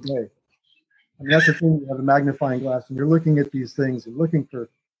it every day. I mean, that's the thing. You have a magnifying glass, and you're looking at these things. You're looking for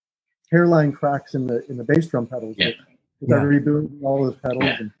hairline cracks in the bass drum pedals. Yeah. With every rebuilding all those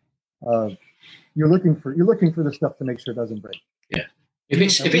pedals, and you're looking for the stuff to make sure it doesn't break. Yeah. If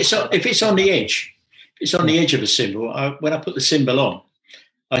it's on the edge, of a cymbal, when I put the cymbal on,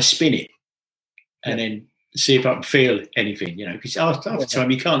 I spin it and then see if I can feel anything. You know, because half the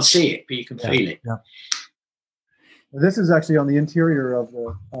time you can't see it, but you can feel it. Yeah. This is actually on the interior of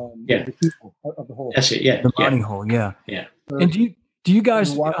the keyhole of the hole. That's it. Yeah. The mounting hole. Yeah. Yeah. And do you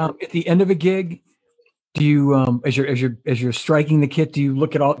guys at the end of a gig, do you as you're striking the kit, do you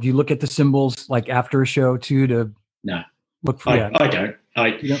look at the cymbals like after a show too to look for that? I don't.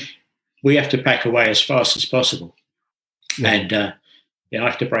 We have to pack away as fast as possible, and I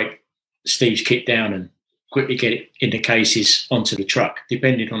have to break Steve's kit down and quickly get it into cases onto the truck,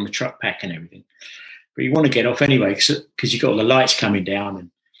 depending on the truck pack and everything. But you want to get off anyway because you've got all the lights coming down,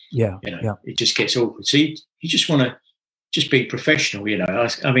 and it just gets awkward. So you just want to just be professional. You know,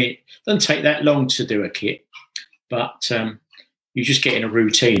 I mean, it doesn't take that long to do a kit, but you just get in a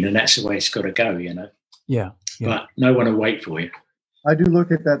routine, and that's the way it's got to go. You know. Yeah. But no one will wait for you. I do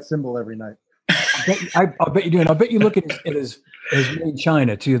look at that symbol every night. I bet you do, and I bet you look at it as made in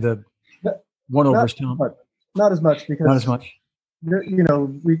China too. The one over stone. Not as much because not as much. You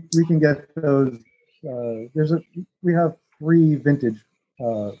know, we can get those. We have 3 vintage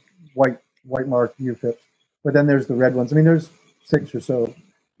white mark U-Fit, but then there's the red ones. I mean, there's 6 or so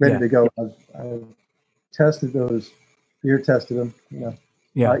ready to go. I've tested those. Beer tested them. You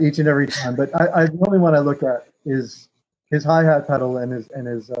know, each and every time. But the only one I look at is his hi-hat pedal and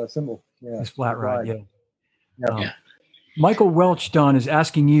his cymbal. Yeah, his flat ride. Yeah. Michael Welch Dunn is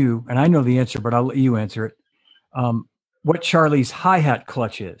asking you, and I know the answer, but I'll let you answer it. What Charlie's hi-hat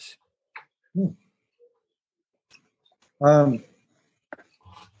clutch is?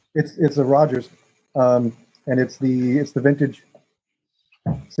 It's a Rogers, and it's the vintage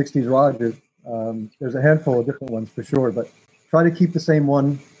 60s Rogers. There's a handful of different ones for sure, but try to keep the same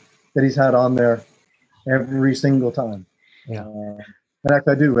one that he's had on there every single time. Yeah. In fact,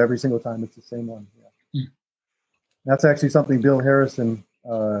 I do every single time. It's the same one. Yeah. That's actually something Bill Harrison,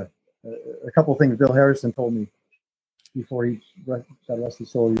 a couple of things Bill Harrison told me before he got rest his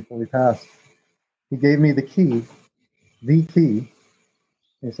soul, before he passed. He gave me the key.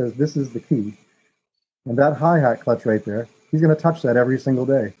 He says, this is the key. And that hi-hat clutch right there, he's going to touch that every single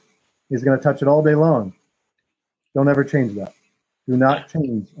day. He's going to touch it all day long. Don't ever change that. Do not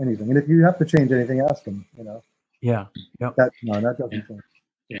change anything. And if you have to change anything, ask him, you know. Yeah. Yep. That doesn't change.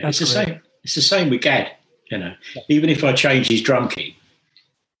 Yeah, it's the same. It's the same with Gad, you know. Even if I change his drum key,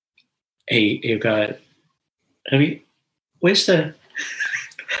 he'll go, I mean, where's the...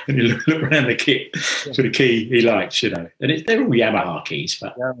 and you look around the kit for the key he likes, you know. And they're all Yamaha keys,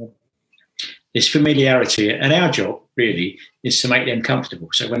 but there's familiarity. And our job, really, is to make them comfortable.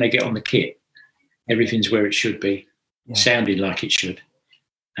 So when they get on the kit, everything's where it should be, sounding like it should.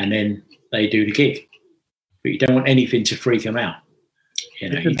 And then they do the gig. But you don't want anything to freak them out. You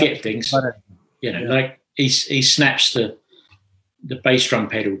know, you get things, you know, like he snaps the bass drum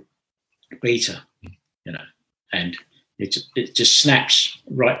pedal beater, you know, and it just snaps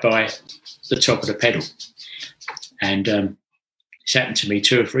right by the top of the pedal. And it's happened to me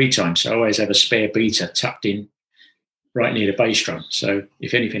 2 or 3 times. So I always have a spare beater tucked in right near the bass drum. So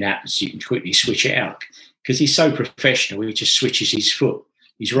if anything happens, you can quickly switch it out. Because he's so professional, he just switches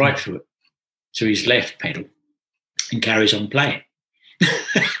his right foot to his left pedal and carries on playing.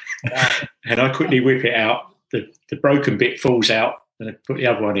 And I quickly whip it out. The broken bit falls out and I put the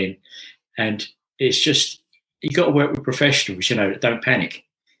other one in. And it's just, you got to work with professionals, you know, that don't panic.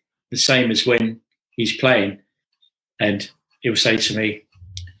 The same as when he's playing and he'll say to me,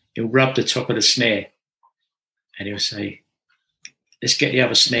 he'll rub the top of the snare and he'll say, let's get the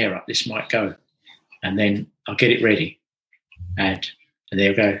other snare up, this might go. And then I'll get it ready. And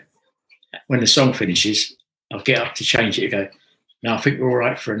they'll go, when the song finishes, I'll get up to change it and go, no, I think we're all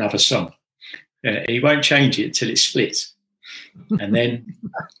right for another song. He won't change it until it splits. And then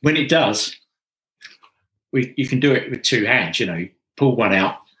when it does, you can do it with 2 hands, you know, you pull one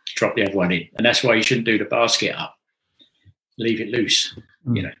out, drop the other one in. And that's why you shouldn't do the basket up. Leave it loose.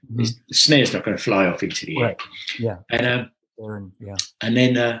 You know, the snare's not going to fly off into the air. Yeah. And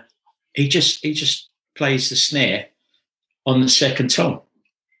then he just plays the snare on the second tom.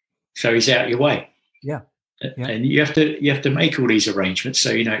 So he's out your way. Yeah. And you have to make all these arrangements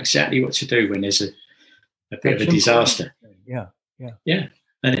so you know exactly what to do when there's a bit of a disaster. Yeah.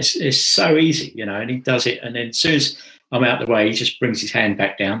 And it's so easy, you know. And he does it, and then as soon as I'm out the way, he just brings his hand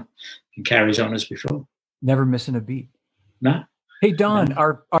back down and carries on as before. Never missing a beat. No. Hey, Don,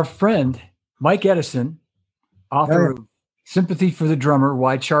 no. Our friend Mike Edison, author of Sympathy for the Drummer: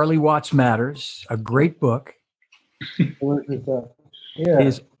 Why Charlie Watts Matters, a great book,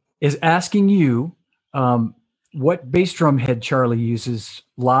 is asking you what bass drum head Charlie uses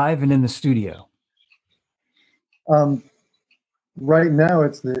live and in the studio. Right now,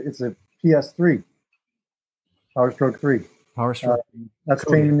 it's a PS3, Power Stroke 3. Power Stroke. That's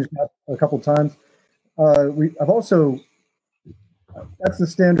changed a couple times. I've also, that's the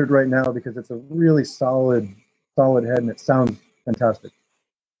standard right now because it's a really solid head and it sounds fantastic.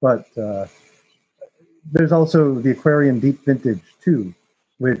 But there's also the Aquarium Deep Vintage 2,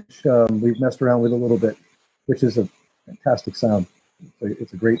 which we've messed around with a little bit, which is a fantastic sound.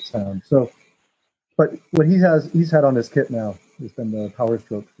 It's a great sound. So, but what he's had on his kit now has been the Power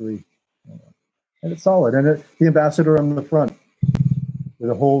Stroke 3, and it's solid. And the Ambassador on the front with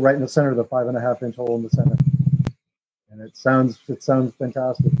a hole right in the center, the 5.5-inch hole in the center, and it sounds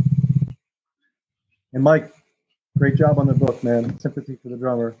fantastic. And Mike, great job on the book, man. Sympathy for the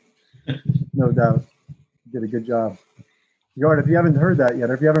Drummer, no doubt. You did a good job. Yard, if you haven't heard that yet,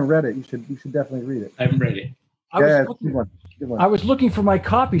 or if you haven't read it, you should definitely read it. I haven't read it. Good one. I was looking for my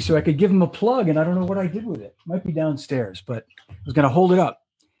copy so I could give him a plug, and I don't know what I did with it. It might be downstairs, but I was going to hold it up.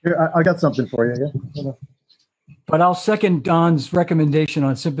 Here, I got something for you. Yeah. But I'll second Don's recommendation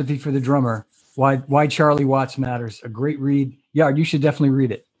on Sympathy for the Drummer: Why Charlie Watts Matters. A great read. Yard, you should definitely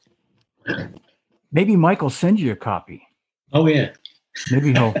read it. Maybe Mike will send you a copy. Oh yeah.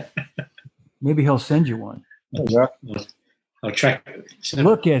 Maybe he'll send you one. Oh, yeah. I'll track it.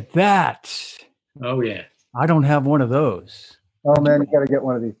 Look at that. Oh yeah. I don't have one of those. Oh man, you got to get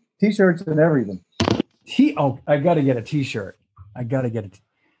one of these T-shirts and everything. I got to get a T-shirt. I got to get it.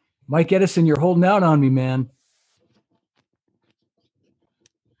 Mike Edison, you're holding out on me, man.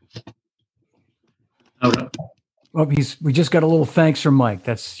 Oh no. Well, we just got a little thanks from Mike.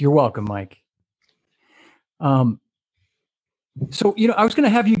 You're welcome, Mike. So I was going to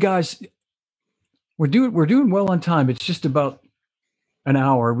have you guys. We're doing well on time. It's just about an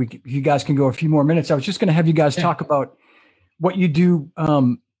hour. You guys can go a few more minutes. I was just going to have you guys talk about what you do,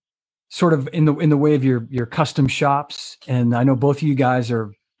 sort of in the way of your custom shops. And I know both of you guys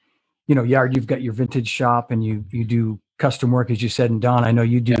are, Yard, you've got your vintage shop and you do custom work, as you said. And Don, I know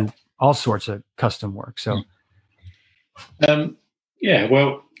you do all sorts of custom work. So,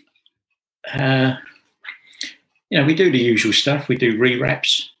 well, we do the usual stuff. We do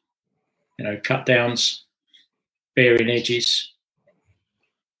rewraps, cut downs, bearing edges,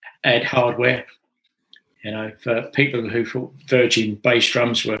 add hardware. For people who thought Virgin bass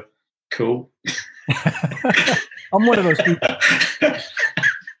drums were cool. I'm one of those people.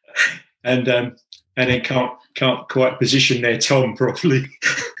 and then can't quite position their tom properly.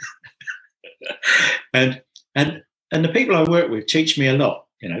 and the people I work with teach me a lot.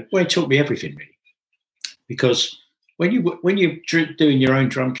 They taught me everything really, because when you're doing your own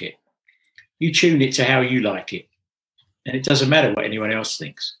drum kit, you tune it to how you like it, and it doesn't matter what anyone else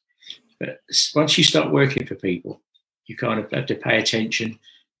thinks. But once you start working for people, you kind of have to pay attention,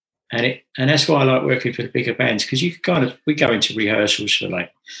 and that's why I like working for the bigger bands, because we go into rehearsals for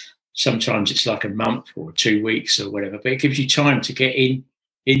sometimes it's like a month or 2 weeks or whatever, but it gives you time to get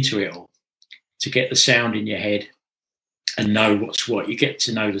into it all, to get the sound in your head and know what's what. You get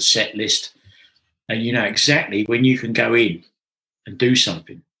to know the set list, and you know exactly when you can go in and do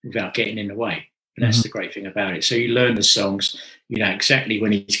something without getting in the way. And that's the great thing about it. So you learn the songs, you know exactly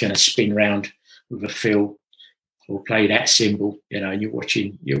when he's going to spin round with a fill or play that cymbal, and you're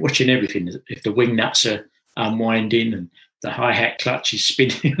watching everything. If the wing nuts are unwinding and the hi-hat clutch is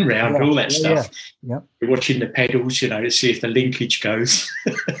spinning around, all that stuff. Yeah. You're watching the pedals, to see if the linkage goes.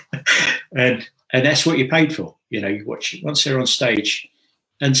 and that's what you're paid for. You watch it once they're on stage.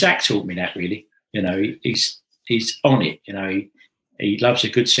 And Zach taught me that really. He's on it. He loves a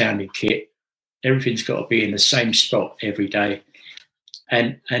good sounding kit. Everything's got to be in the same spot every day.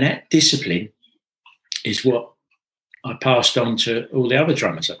 And that discipline is what I passed on to all the other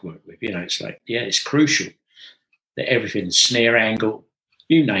drummers I've worked with. It's it's crucial that everything's snare angle,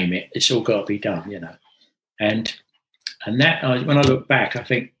 you name it, it's all got to be done, And that, when I look back, I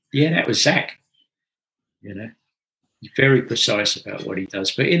think, that was Zach. He's very precise about what he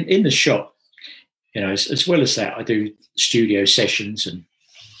does. But in the shop, as well as that, I do studio sessions and,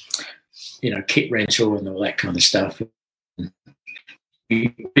 kit rental and all that kind of stuff.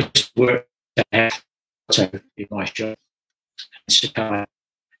 You just work to have in my shop,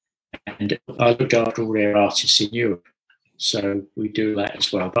 and I look after all their artists in Europe. So we do that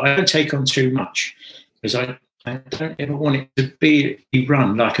as well. But I don't take on too much because I don't ever want it to be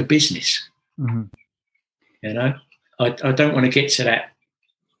run like a business. Mm-hmm. You know, I don't want to get to that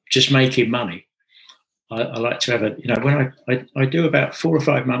just making money. I like to have when I do about 4 or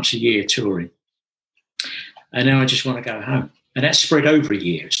 5 months a year touring, and then I just want to go home. And that's spread over a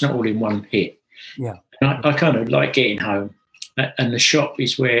year. It's not all in one hit. Yeah. And I kind of like getting home. And the shop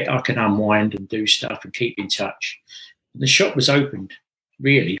is where I can unwind and do stuff and keep in touch. And the shop was opened,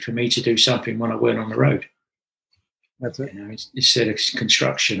 really, for me to do something when I weren't on the road. That's it. Instead of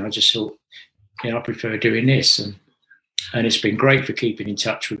construction, I just thought, I prefer doing this. And it's been great for keeping in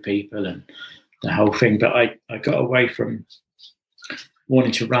touch with people and the whole thing. But I got away from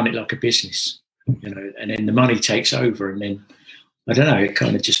wanting to run it like a business, and then the money takes over, and then I don't know, it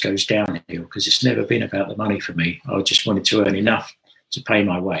kind of just goes downhill because it's never been about the money for me. I just wanted to earn enough to pay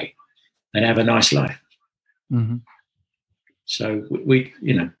my way and have a nice life. Mm-hmm. So we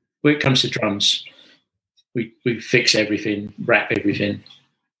when it comes to drums, we fix everything, wrap everything,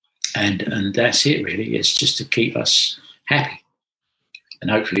 and that's it really. It's just to keep us happy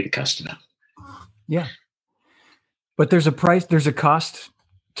and hopefully the customer. Yeah. But there's a price, there's a cost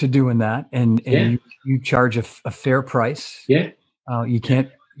to doing that, and you charge a fair price. Yeah. You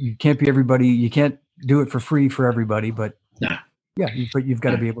can't be everybody. You can't do it for free for everybody, but no. Yeah, but you've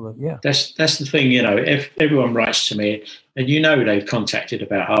got to be able to. Yeah, that's the thing. If everyone writes to me, and they've contacted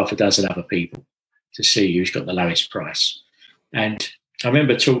about half a dozen other people to see who's got the lowest price. And I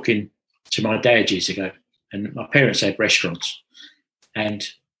remember talking to my dad years ago, and my parents had restaurants, and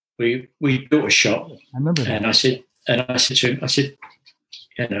we built a shop. I remember that. And I said to him,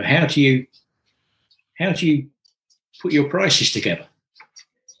 how do you put your prices together?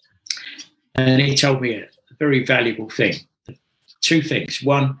 And he told me a very valuable thing. 2 things.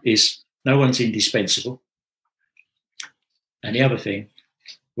 One is no one's indispensable. And the other thing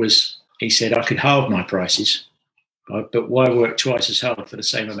was, he said, I could halve my prices, but why work twice as hard for the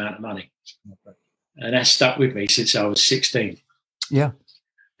same amount of money? And that stuck with me since I was 16. Yeah.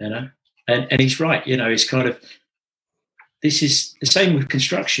 And he's right. It's kind of, this is the same with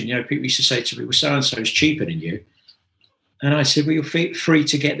construction. People used to say to me, well, so-and-so is cheaper than you. And I said, well, you're free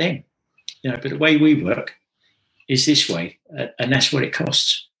to get them. But the way we work is this way, and that's what it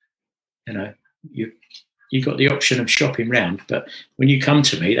costs. You got the option of shopping round, but when you come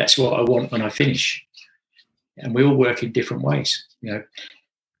to me, that's what I want when I finish. And we all work in different ways.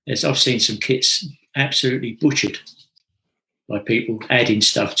 I've seen some kits absolutely butchered by people adding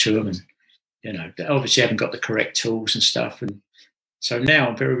stuff to them, and they obviously haven't got the correct tools and stuff. And so now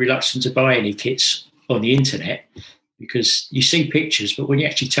I'm very reluctant to buy any kits on the internet, because you see pictures, but when you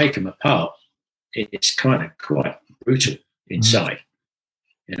actually take them apart, it's kind of quite brutal inside,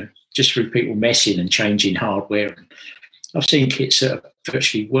 just through people messing and changing hardware. And I've seen kits that are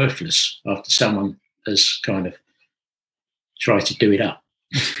virtually worthless after someone has kind of tried to do it up.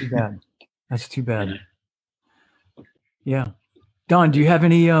 That's too bad. That's too bad. Yeah. Don, do you have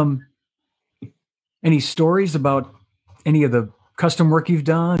any stories about any of the custom work you've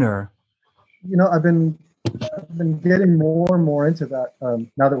done, or? I've been getting more and more into that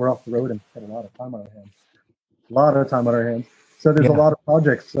now that we're off the road and had a lot of time on our hands. So there's a lot of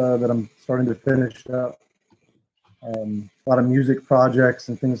projects that I'm starting to finish up. A lot of music projects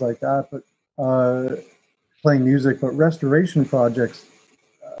and things like that, but playing music, but restoration projects.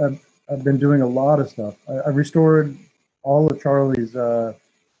 I've been doing a lot of stuff. I restored all of Charlie's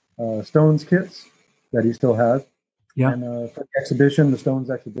Stones kits that he still has. Yeah. And for the exhibition, the Stones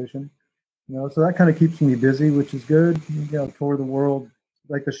exhibition. So that kind of keeps me busy, which is good. Tour the world,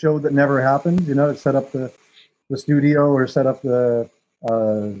 like the show that never happened. It set up the studio, or set up the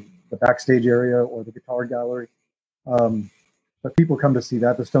backstage area, or the guitar gallery. But people come to see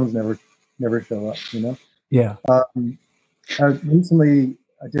that. The Stones never show up. Yeah. Recently,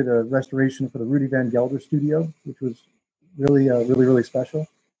 I did a restoration for the Rudy Van Gelder studio, which was really special.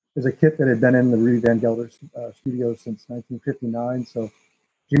 There's a kit that had been in the Rudy Van Gelder studio since 1959. So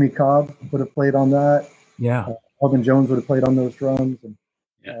Jimmy Cobb would have played on that. Yeah. Elvin Jones would have played on those drums, and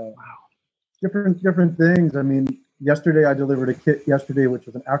different things. I mean, yesterday I delivered a kit which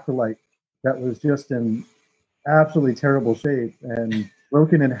was an acrylite that was just in absolutely terrible shape and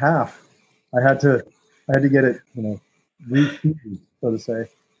broken in half. I had to get it, repeated, so to say.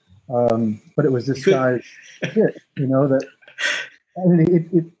 But it was this guy's kit, that, I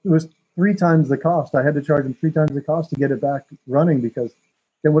mean, it was 3 times the cost. I had to charge him 3 times the cost to get it back running, because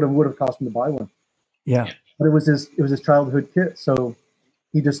it would have cost him to buy one. Yeah. But it was his childhood kit. So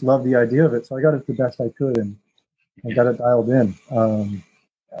he just loved the idea of it. So I got it the best I could, and I got it dialed in.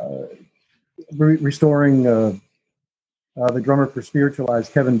 Restoring the drummer for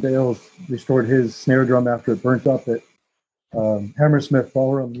Spiritualized, Kevin Bales, restored his snare drum after it burnt up at Hammersmith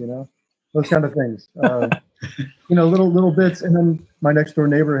Ballroom, those kind of things. Little bits. And then my next door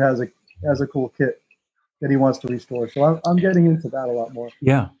neighbor has a cool kit that he wants to restore. So I'm getting into that a lot more.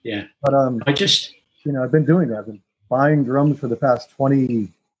 Yeah. Yeah. But I've been doing that. I've been buying drums for the past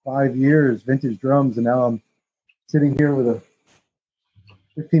 25 years, vintage drums, and now I'm sitting here with a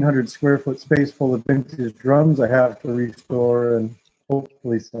 1,500 square foot space full of vintage drums I have to restore and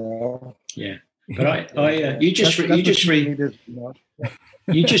hopefully sell. Yeah. But you just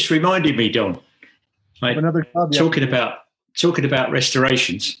reminded me, Don. Another job, talking about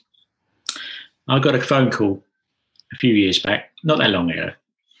restorations. I got a phone call a few years back, not that long ago,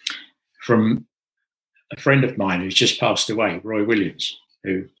 from a friend of mine who's just passed away, Roy Williams,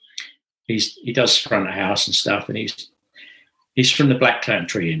 who he does front of house and stuff, and he's from the Black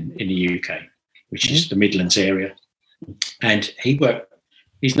Country in the UK, which is the Midlands area, and he's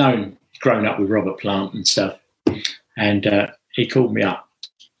grown up with Robert Plant and stuff, and he called me up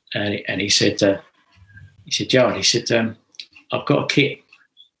and he said, Jared, he said, I've got a kit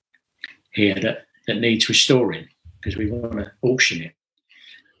here that needs restoring because we want to auction it.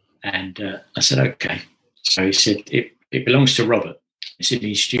 And I said, okay. So he said, it belongs to Robert. It's in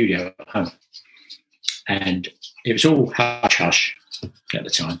his studio at home. And it was all hush-hush at the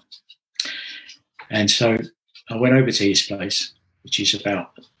time. And so I went over to his place, which is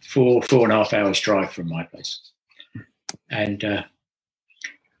about 4.5 hours drive from my place. And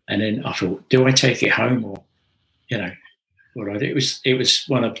then I thought, do I take it home or, what I do? It was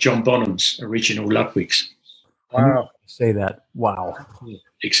one of John Bonham's original Ludwigs. Wow. Say that. Wow.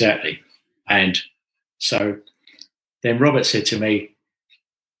 Exactly. And so then Robert said to me,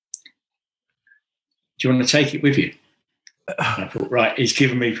 do you want to take it with you? And I thought, right, he's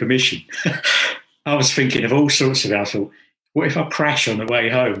given me permission. I was thinking of all sorts of it. I thought, what if I crash on the way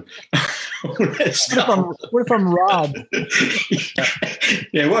home? What if I'm robbed?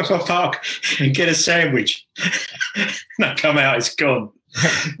 Yeah, what if I park and get a sandwich? And I come out, it's gone.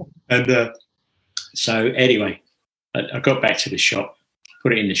 And so anyway, I got back to the shop,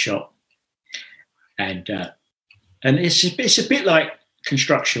 put it in the shop, and it's a bit like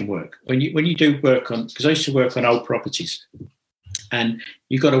construction work when you do work on, because I used to work on old properties, and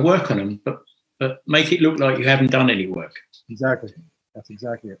you've got to work on them, but make it look like you haven't done any work. Exactly. That's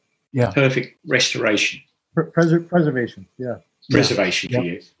exactly it. Yeah. Perfect restoration. Preservation. Yeah. Preservation for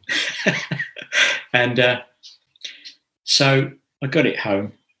you. And so I got it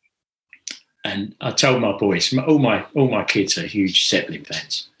home, and I told my boys, all my kids are huge Zeppelin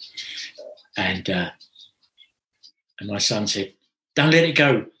fans, and my son said, "Don't let it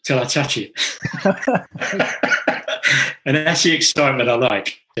go till I touch it." And that's the excitement I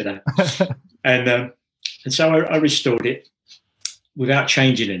like, And so I restored it without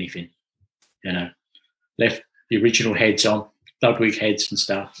changing anything, left the original heads on, Ludwig heads and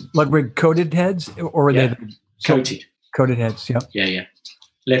stuff. Ludwig coated heads, or were they coated? Coated heads, yeah. Yeah.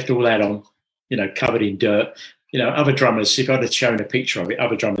 Left all that on, covered in dirt. Other drummers, if I'd have shown a picture of it,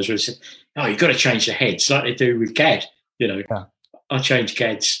 other drummers would have said, "Oh, you've got to change the heads like they do with Gad." Yeah. I change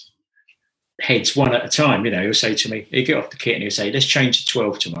Gad's heads one at a time. He'll say to me, he'll get off the kit and he'll say, "Let's change to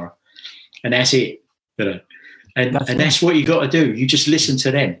 12 tomorrow," and that's it. And that's what you got to do. You just listen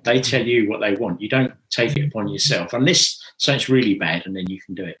to them. They tell you what they want. You don't take it upon yourself unless something's really bad, and then you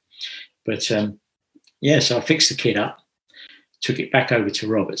can do it. But so I fixed the kit up, took it back over to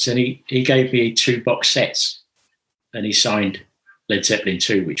Roberts, and he gave me 2 box sets, and he signed Led Zeppelin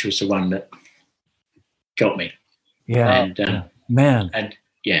 2, which was the one that got me. Yeah, and man, and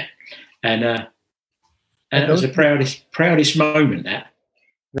it was the proudest moment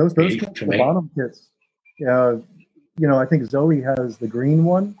those really, for the bottom kits. I think Zoe has the green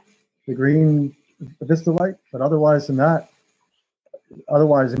one, the green Vista Light, but otherwise, I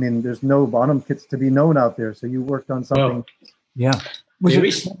mean, there's no bottom kits to be known out there. So you worked on something. Well, yeah. Was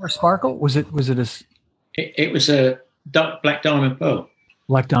it Silver Sparkle? Was it It was a Black Diamond Pearl.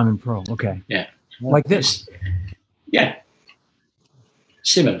 Black Diamond Pearl. Okay. Yeah. Like this. Yeah.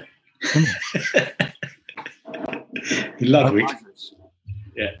 Similar. Ludwig.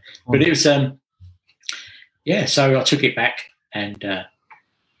 Yeah. But it was so I took it back, and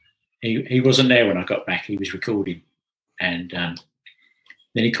he wasn't there when I got back. He was recording, and then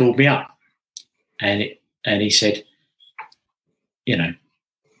he called me up, and he said, I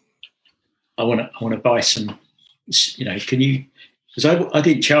want to buy some, can you? Because I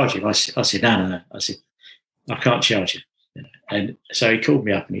didn't charge him. I said no. I said, I can't charge you. And so he called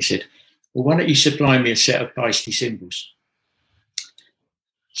me up and he said, well, why don't you supply me a set of Paiste cymbals?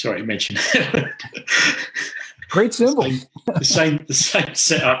 Sorry to mention that. Great cymbals. The same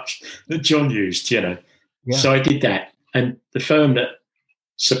setup that John used, Yeah. So I did that. And the firm that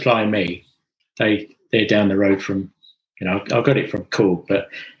supply me, they're down the road from, I got it from Cork, but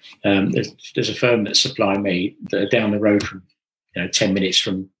there's a firm that supply me that are down the road from, 10 minutes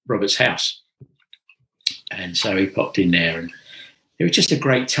from Robert's house. And so he popped in there, and it was just a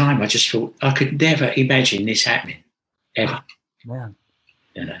great time. I just thought I could never imagine this happening, ever. Man.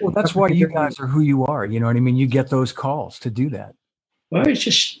 Well, that's why you guys are who you are. You know what I mean? You get those calls to do that. Well, it's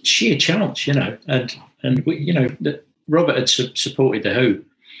just sheer chance, and we, Robert had supported the Who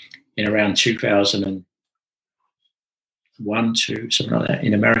in around 2001, 2, something like that,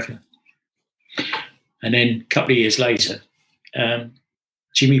 in America. And then a couple of years later,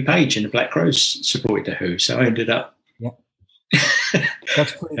 Jimmy Page and the Black Crowes supported the Who, so I ended up. Yeah,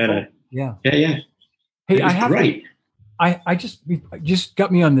 that's pretty cool. Yeah. Hey, I have great. I just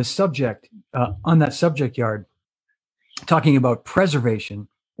got me on this subject, on that subject yard, talking about preservation,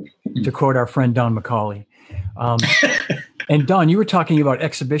 to quote our friend Don McAulay. And Don, you were talking about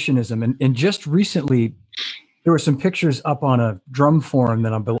exhibitionism, and just recently there were some pictures up on a drum forum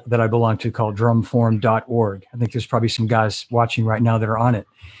that I belong to called drumforum.org. I think there's probably some guys watching right now that are on it.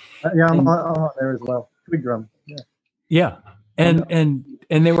 I'm on there as well. Big drum. Yeah. And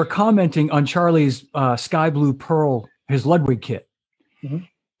they were commenting on Charlie's Sky Blue Pearl, his Ludwig kit. Mm-hmm.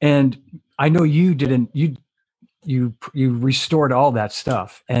 And I know you didn't, you restored all that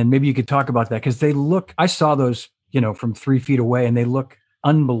stuff, and maybe you could talk about that, because I saw those, from 3 feet away, and they look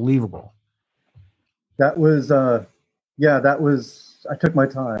unbelievable. That was, I took my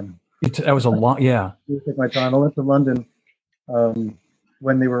time. That was a long, I took my time. I went to London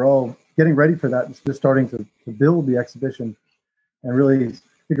when they were all getting ready for that, just starting to build the exhibition and really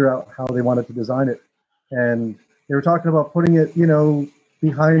figure out how they wanted to design it. And they were talking about putting it,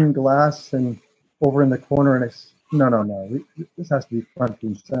 behind glass and over in the corner. And I said, no, this has to be front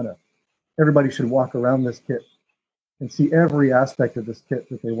and center. Everybody should walk around this kit and see every aspect of this kit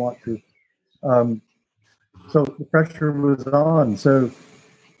that they want to. So the pressure was on. So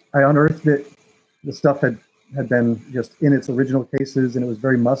I unearthed it. The stuff had been just in its original cases, and it was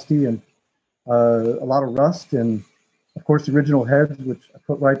very musty and a lot of rust, and of course the original heads, which I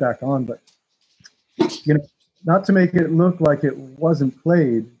put right back on. But not to make it look like it wasn't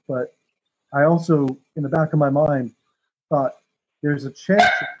played, but I also, in the back of my mind, thought there's a chance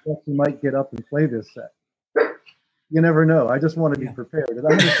that we might get up and play this set. You never know. I just want to be prepared. And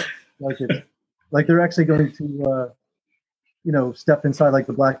like they're actually going to, step inside like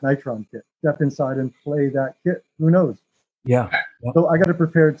the Black Nitron kit, step inside and play that kit. Who knows? Yeah. So I got it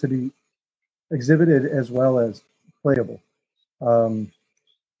prepared to be exhibited as well as playable. And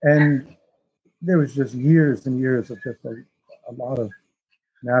there was just years and years of just a lot of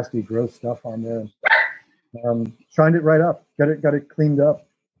nasty, gross stuff on there. Shined it right up, got it cleaned up.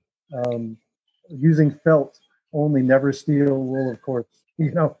 Using felt only, never steel wool, of course.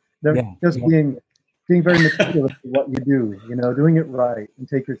 Being very meticulous in what you do, doing it right, and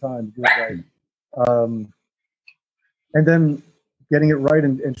take your time to do it right. And then getting it right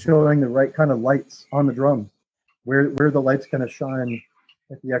and showing the right kind of lights on the drums, where the light's going to shine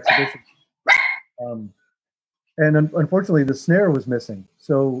at the exhibition. And unfortunately, the snare was missing.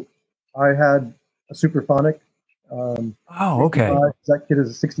 So I had a Superphonic. Okay. That kit is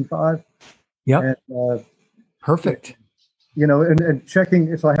a 65. Yeah. Perfect. And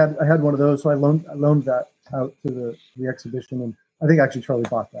checking. So I had one of those. So I loaned that out to the exhibition, and I think actually Charlie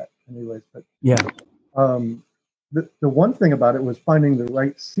bought that anyways. But the one thing about it was finding the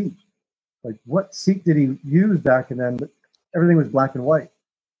right seat. Like, what seat did he use back then? But everything was black and white.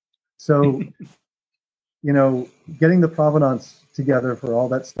 So, getting the provenance together for all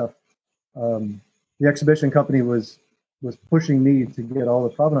that stuff. The exhibition company was pushing me to get all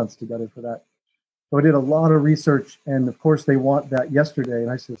the provenance together for that. So I did a lot of research, and of course they want that yesterday.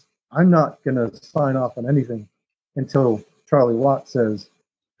 And I says, I'm not going to sign off on anything until Charlie Watt says,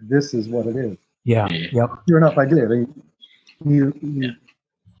 this is what it is. Yeah. Yep. Sure enough, I did. He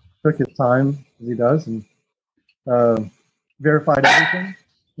took his time, as he does, and verified everything.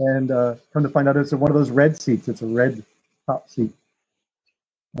 And come to find out, it's one of those red seats. It's a red top seat.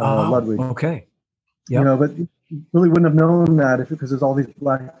 Ludwig. Okay. Yep. But you really wouldn't have known that because there's all these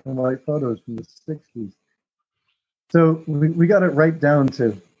black and white photos from the 60s. So we got it right down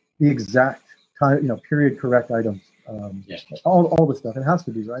to the exact time, period correct items. All the stuff. It has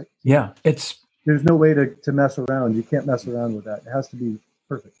to be, right? Yeah. There's no way to mess around. You can't mess around with that. It has to be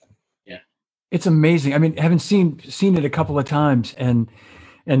perfect. Yeah. It's amazing. I mean, having seen it a couple of times, and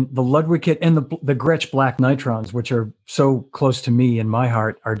the Ludwig kit and the Gretsch Black Nitrons, which are so close to me and my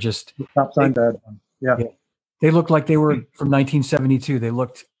heart, are just Top sign bad one. Yeah. They looked like they were from 1972. They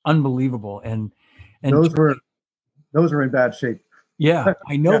looked unbelievable, and those were in bad shape. Yeah,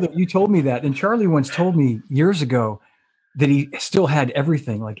 I know that you told me that, and Charlie once told me years ago that he still had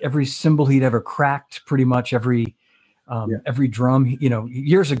everything, like every cymbal he'd ever cracked, pretty much every drum. You know,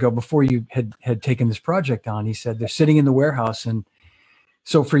 years ago before you had taken this project on, he said they're sitting in the warehouse, and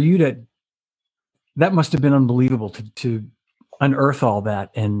so for you that must have been unbelievable to unearth all that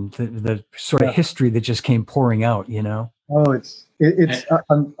and the sort of history that just came pouring out. You know. Oh,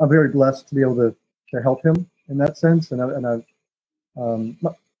 I'm very blessed to be able to help him in that sense, and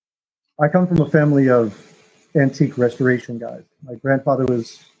I come from a family of antique restoration guys. My grandfather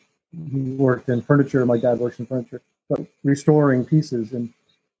he worked in furniture. My dad works in furniture, but restoring pieces. And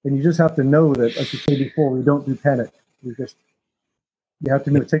you just have to know that, like you said before, we don't do panic. You have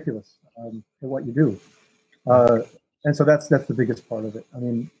to be meticulous in what you do. And so that's the biggest part of it. I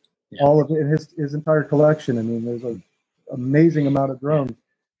mean, all of it, his entire collection. I mean, there's an amazing amount of drums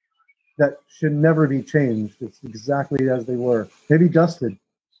that should never be changed. It's exactly as they were. Maybe dusted,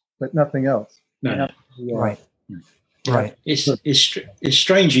 but nothing else. No. Right. Right. It's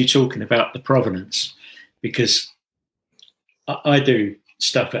strange you talking about the provenance, because I do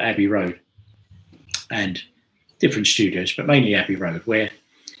stuff at Abbey Road and different studios, but mainly Abbey Road, where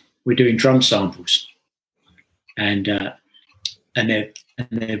we're doing drum samples, and they're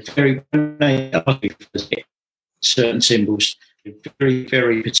very certain cymbals. They're very,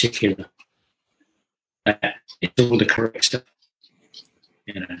 very particular. It's all the correct stuff,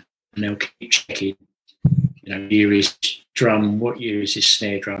 you know, and they'll keep checking, you know, year is drum, what year is this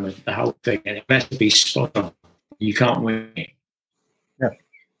snare drum, and the whole thing, and it has to be spot on. You can't win it.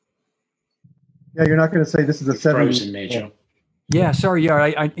 Yeah, you're not going to say this is a 70s. Frozen there, John. Yeah, sorry. Yeah,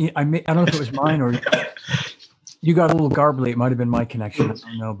 I don't know if it was mine or you got a little garbly. It might have been my connection. I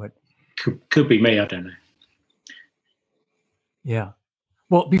don't know, but could be me. I don't know. Yeah.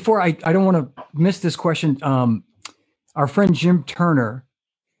 Well, before I don't want to miss this question. Our friend Jim Turner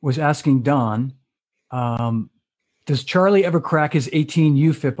was asking Don, does Charlie ever crack his 18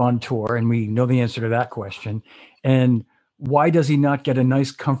 UFIP on tour? And we know the answer to that question. And why does he not get a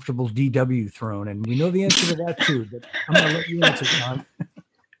nice, comfortable DW throne? And we know the answer to that too, but I'm going to let you answer, Don.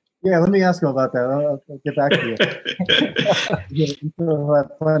 Yeah, let me ask him about that. I'll get back to you. You still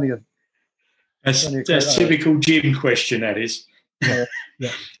have plenty of. That's typical Jim question, that is. Yeah.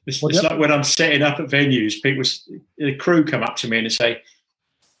 It's like when I'm setting up at venues, the crew come up to me and say,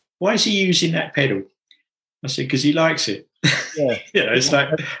 why is he using that pedal? I said, because he likes it. Yeah. You know, it's like,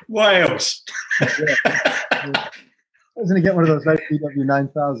 why else? Doesn't he get one of those nice BW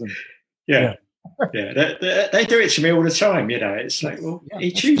 9000? Yeah. They do it to me all the time, you know. It's like, well,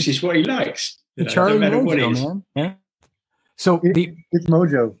 he chooses what he likes. You know, Charlie no matter what it Mojo, is. man. Yeah. So it's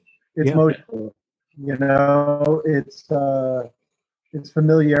Mojo. It's Mojo. You know, it's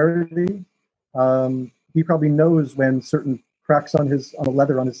familiarity. He probably knows when certain cracks on the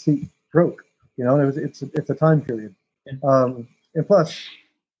leather on his seat broke. You know, it's a time period. And plus,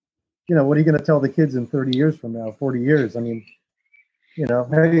 you know, what are you going to tell the kids in 30 years from now, 40 years? I mean, you know,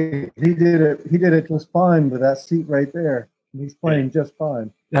 hey, he did it just fine with that seat right there. He's playing just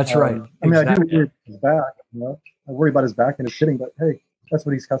fine. That's right. I mean, I do worry about his back. You know, I worry about his back and his sitting, but hey, that's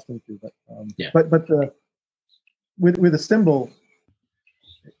what he's accustomed to. But with a cymbal,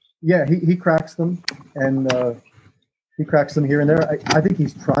 yeah, he cracks them, and he cracks them here and there. I think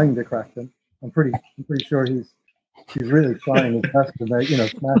he's trying to crack them. I'm pretty sure he's really trying his best to smash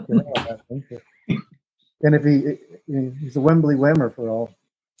the nail on that thing. And if he's a Wembley Whammer for all.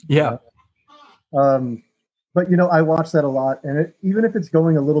 Yeah. But you know, I watch that a lot, and even if it's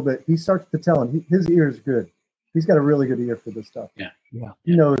going a little bit, he starts to tell, and his ear is good. He's got a really good ear for this stuff. Yeah.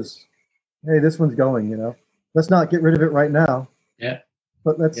 He knows, hey, this one's going. You know, let's not get rid of it right now. Yeah.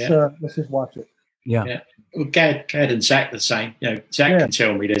 But let's just watch it. Yeah. Well, Gad and Zach the same. You know, Zach can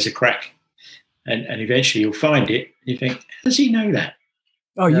tell me there's a crack, and eventually you'll find it. And you think, how does he know that?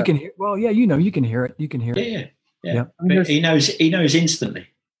 Oh, you can hear. Well, yeah, you know, you can hear it. You can hear it. Yeah. But he knows instantly.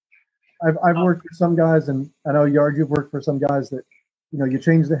 I've worked for some guys, and I know Yard, you've worked for some guys that, you know, you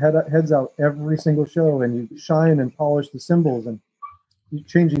change the heads out every single show, and you shine and polish the cymbals, and you're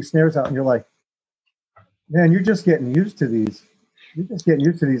changing snares out, and you're like, man, you're just getting used to these. You're just getting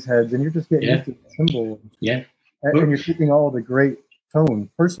used to these heads, and you're just getting used to the cymbal. Yeah. And you're keeping all the great tone.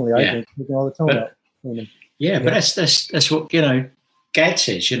 Personally, I think keeping all the tone out. Yeah, but that's what, you know, Gad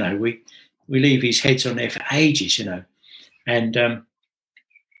says. You know, we leave his heads on there for ages, you know, and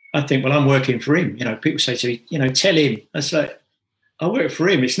I think, well, I'm working for him. People say to me, tell him. I was like, I work for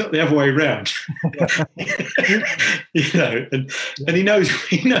him. It's not the other way around. And he knows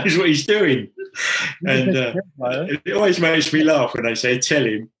what he's doing. And it always makes me laugh when they say, tell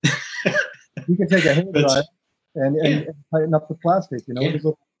him. You can take a hairdryer and tighten up the plastic,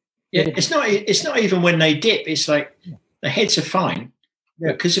 It's not even when they dip. It's like the heads are fine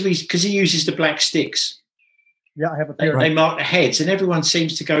because he uses the black sticks. Yeah, I have a pair. They mark the heads, and everyone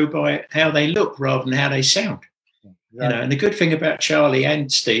seems to go by how they look rather than how they sound. Exactly. And the good thing about Charlie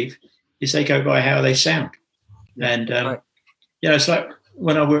and Steve is they go by how they sound. Yeah. And it's like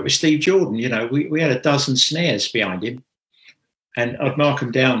when I worked with Steve Jordan. We had a dozen snares behind him, and I'd mark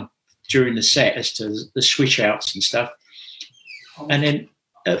them down during the set as to the switch outs and stuff. And then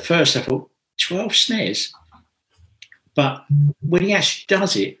at first I thought 12 snares, but when he actually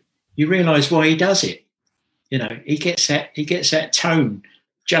does it, you realise why he does it. He gets that tone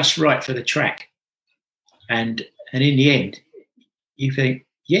just right for the track, and in the end, you think,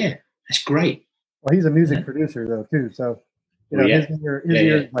 yeah, that's great. Well, he's a music producer though too, so his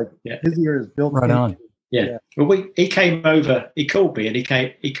ear is built right on. Yeah. Well, he came over. He called me, and he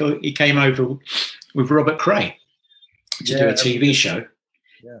came over with Robert Cray to do a TV show,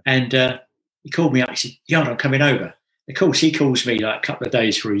 and he called me up. He said, "Jan, I'm coming over." Of course, he calls me like a couple of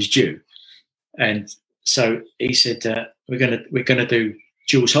days for his due, and so he said, "We're gonna do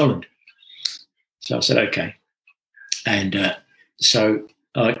Jules Holland." So I said, "Okay," and so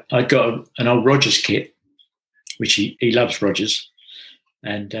I got an old Rogers kit, which he loves Rogers,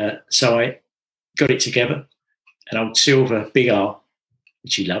 and so I got it together, an old silver Big R,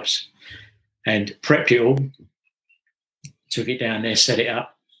 which he loves, and prepped it all, took it down there, set it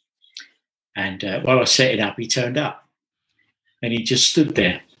up, and while I was setting up, he turned up, and he just stood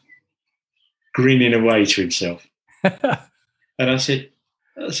there, grinning away to himself. And I said,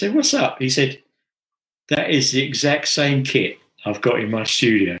 "What's up?" He said, "That is the exact same kit I've got in my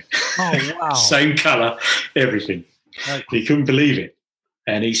studio." Oh, wow. Same colour, everything. Right. He couldn't believe it.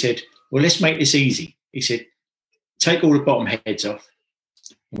 And he said, "Well, let's make this easy." He said, "Take all the bottom heads off,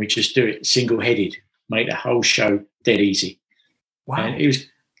 and we just do it single-headed, make the whole show dead easy." Wow. And he was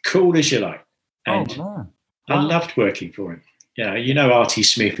cool as you like. And I loved working for him. Artie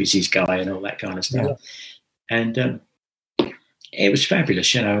Smith is his guy and all that kind of stuff. Yeah. And it was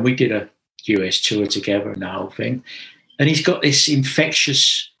fabulous, and we did a US tour together and the whole thing. And he's got this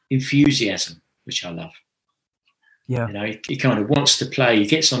infectious enthusiasm, which I love. Yeah. He kind of wants to play. He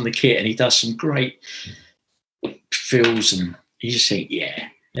gets on the kit and he does some great fills, and you just think,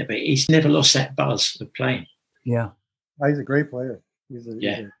 but he's never lost that buzz of playing. Yeah. He's a great player.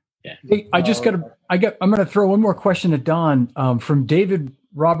 Yeah. Hey, I'm going to throw one more question at Don from David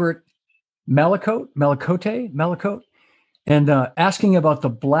Robert Malicote, and asking about the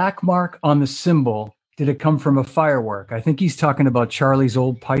black mark on the cymbal. Did it come from a firework? I think he's talking about Charlie's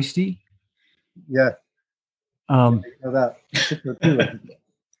old Peisty. Yeah. I know that.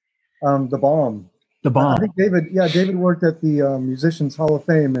 The bomb. The bomb. I think David worked at the Musicians Hall of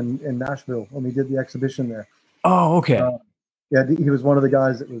Fame in Nashville when we did the exhibition there. Oh, okay. He was one of the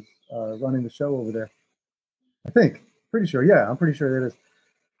guys that was running the show over there. I think. Pretty sure. Yeah, I'm pretty sure it is.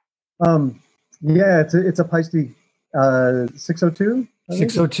 It's a Peisty 602.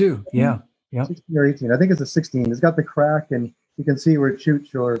 602. Yeah. Yeah. 16 or 18. I think it's a 16. It's got the crack, and you can see where it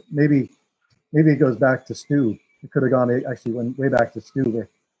shoots, or maybe it goes back to Stu. It could have gone went way back to Stu. They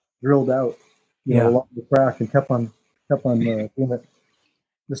drilled out, along the crack and kept on doing it.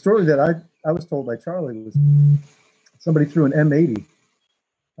 The story that I was told by Charlie was somebody threw an M80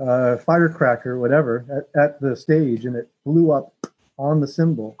 firecracker, whatever, at the stage, and it blew up on the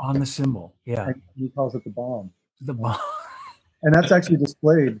cymbal. On the cymbal, yeah. And he calls it the bomb. The bomb. And that's actually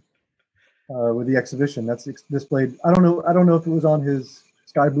displayed with the exhibition. That's displayed. I don't know if it was on his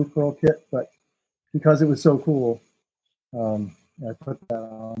Sky Blue Pearl kit, but because it was so cool, I put that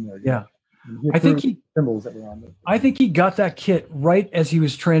on there. Yeah. I think symbols that were on there. I think he got that kit right as he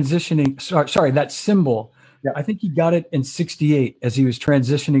was transitioning. Sorry, that cymbal. Yeah. I think he got it in '68 as he was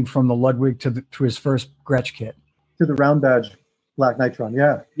transitioning from the Ludwig to his first Gretsch kit. To the round badge Black Nitron.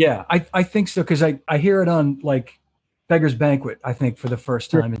 Yeah. Yeah, I think so, because I hear it on like Beggar's Banquet, I think, for the first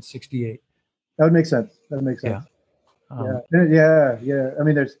time in '68. That would make sense. Yeah. Yeah. I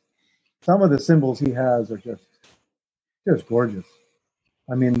mean, there's some of the symbols he has are just gorgeous.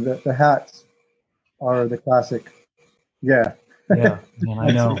 I mean, the hats are the classic. Yeah. Yeah,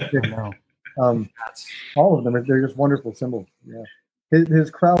 I know. All of them they're just wonderful symbols. Yeah. His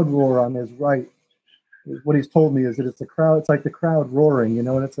crowd roar on his right. What he's told me is that it's a crowd. It's like the crowd roaring, and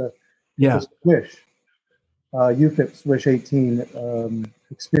it's a squish. UFIP Swish 18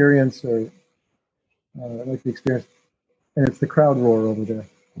 experience, or I like the experience, and it's the crowd roar over there.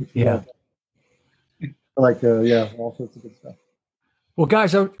 Yeah. Like all sorts of good stuff. Well,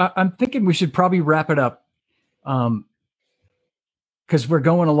 guys, I'm thinking we should probably wrap it up, because we're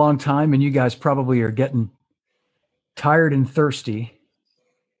going a long time, and you guys probably are getting tired and thirsty.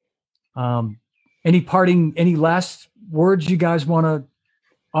 Any last words you guys want to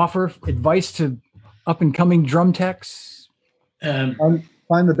offer? Advice to up and coming drum techs? Find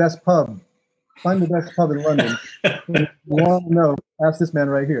the best pub. Find the best pub in London. If you want to know, ask this man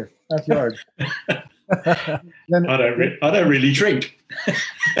right here. Ask Yard. Then, I don't really drink.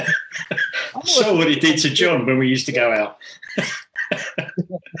 Saw what it did to John when we used to go out.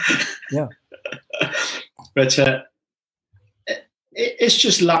 Yeah. But it's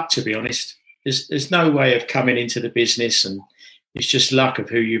just luck, to be honest. There's no way of coming into the business, and it's just luck of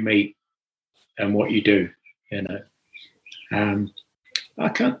who you meet and what you do.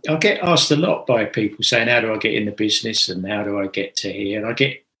 I get asked a lot by people saying, "How do I get in the business, and how do I get to here?" And I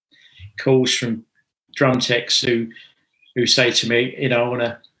get calls from drum techs who say to me, I want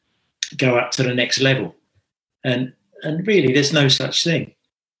to go up to the next level, and really, there's no such thing.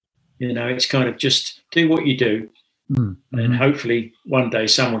 It's kind of just do what you do. Mm-hmm. And hopefully one day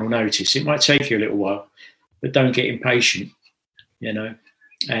someone will notice. It might take you a little while, but don't get impatient, And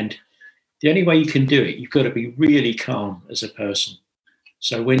the only way you can do it, you've got to be really calm as a person.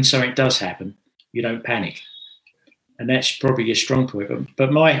 So when something does happen, you don't panic. And that's probably your strong point.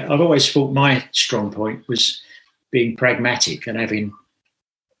 But I've always thought my strong point was being pragmatic and having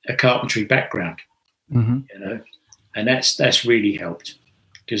a carpentry background, And that's really helped,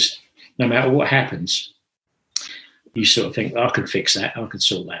 because no matter what happens, you sort of think, I can fix that, I can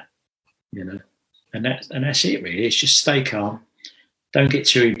sort that, and that's it really. It's just stay calm, don't get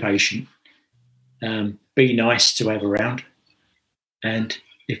too impatient, be nice to have around, and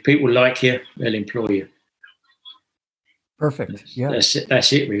if people like you, they'll employ you. Perfect. Yeah,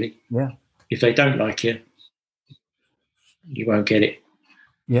 that's it really. Yeah. If they don't like you, you won't get it.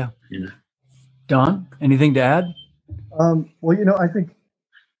 Yeah. Don, anything to add? Well, I think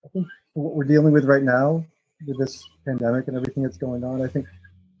what we're dealing with right now, with this pandemic and everything that's going on, I think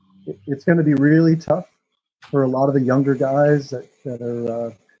it's going to be really tough for a lot of the younger guys that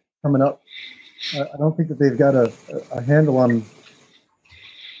are coming up. I don't think that they've got a handle on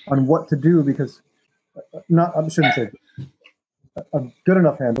what to do, because I shouldn't say a good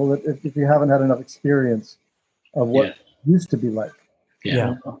enough handle, that if you haven't had enough experience of what it used to be like.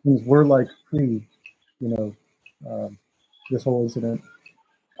 Yeah. Things were like pre, this whole incident.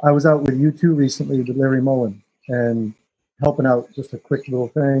 I was out with U2 recently with Larry Mullen and helping out, just a quick little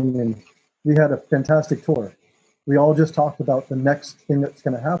thing, and we had a fantastic tour. We all just talked about the next thing that's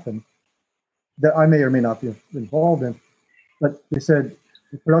going to happen that I may or may not be involved in, but they said,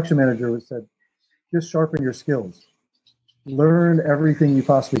 the production manager said, just sharpen your skills, learn everything you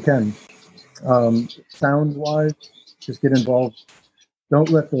possibly can, sound wise, just get involved. Don't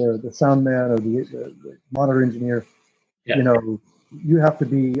let the sound man or the monitor engineer, you have to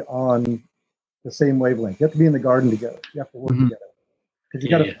be on the same wavelength. You have to be in the garden together. You have to work together. Because you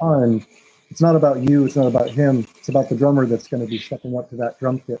got to find, it's not about you, it's not about him, it's about the drummer that's going to be stepping up to that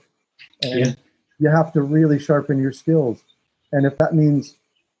drum kit. And you have to really sharpen your skills. And if that means,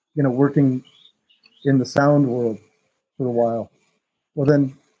 working in the sound world for a while, well,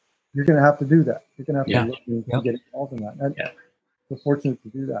 then you're going to have to do that. You're going to have to look and get involved in that. And we're fortunate to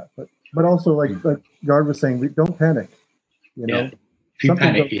do that. But also, like Gard was saying, don't panic. If you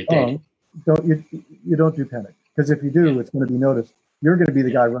panic, you're dead. You don't do panic, because if you do, it's going to be noticed. You're going to be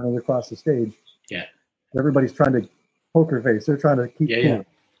the guy running across the stage. Yeah. Everybody's trying to poker face. They're trying to keep cool.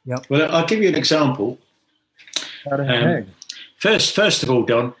 Yeah. Well, I'll give you an example. First of all,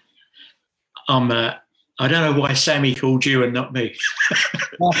 Don, I don't know why Sammy called you and not me.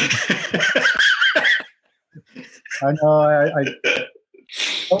 I know. I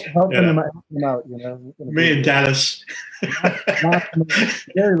helping him out, Me and Dallas.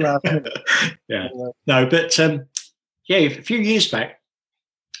 Very last minute. Yeah. No, but a few years back,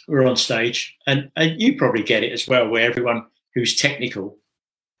 we were on stage, and you probably get it as well, where everyone who's technical,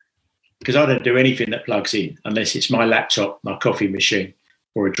 because I don't do anything that plugs in unless it's my laptop, my coffee machine,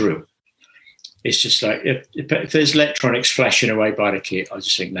 or a drill. It's just like if there's electronics flashing away by the kit, I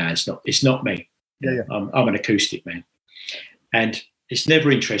just think, it's not me. Yeah. I'm an acoustic man, and it's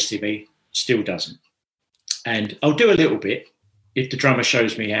never interested me. Still doesn't. And I'll do a little bit if the drummer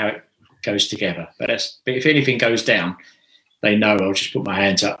shows me how it goes together. But if anything goes down, they know I'll just put my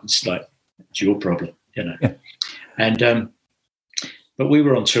hands up and it's like, it's your problem, Yeah. And but we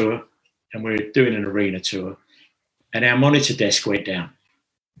were on tour, and we were doing an arena tour, and our monitor desk went down.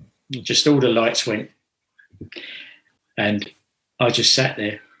 Just all the lights went, and I just sat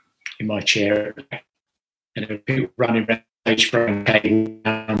there in my chair, and there were people running around, spraying cable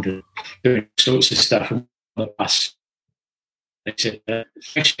around and doing sorts of stuff on the bus. They said,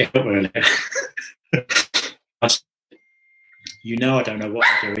 "Actually, help her there." I said, "You know, I don't know what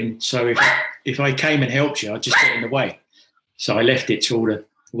I'm doing. So if I came and helped you, I'd just get in the way." So I left it to all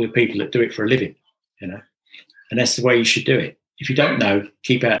the people that do it for a living, you know. And that's the way you should do it. If you don't know,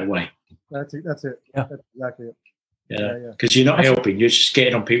 keep out of the way. That's it. Yeah. That's exactly it. Yeah, because you're not helping. You're just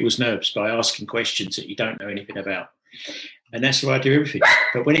getting on people's nerves by asking questions that you don't know anything about. And that's why I do everything.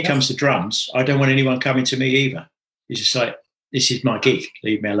 But when it comes to drums, I don't want anyone coming to me either. It's just like, this is my gig.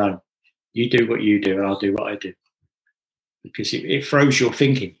 Leave me alone. You do what you do, and I'll do what I do. Because it throws your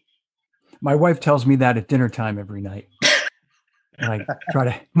thinking. My wife tells me that at dinner time every night. And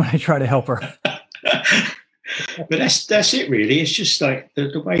I try to help her. But that's it really. It's just like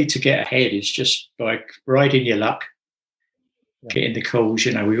the way to get ahead is just by riding your luck, getting the calls.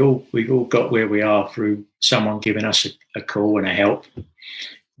 You know, we've all got where we are through someone giving us a call and a help,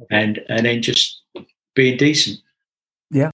 and then just being decent.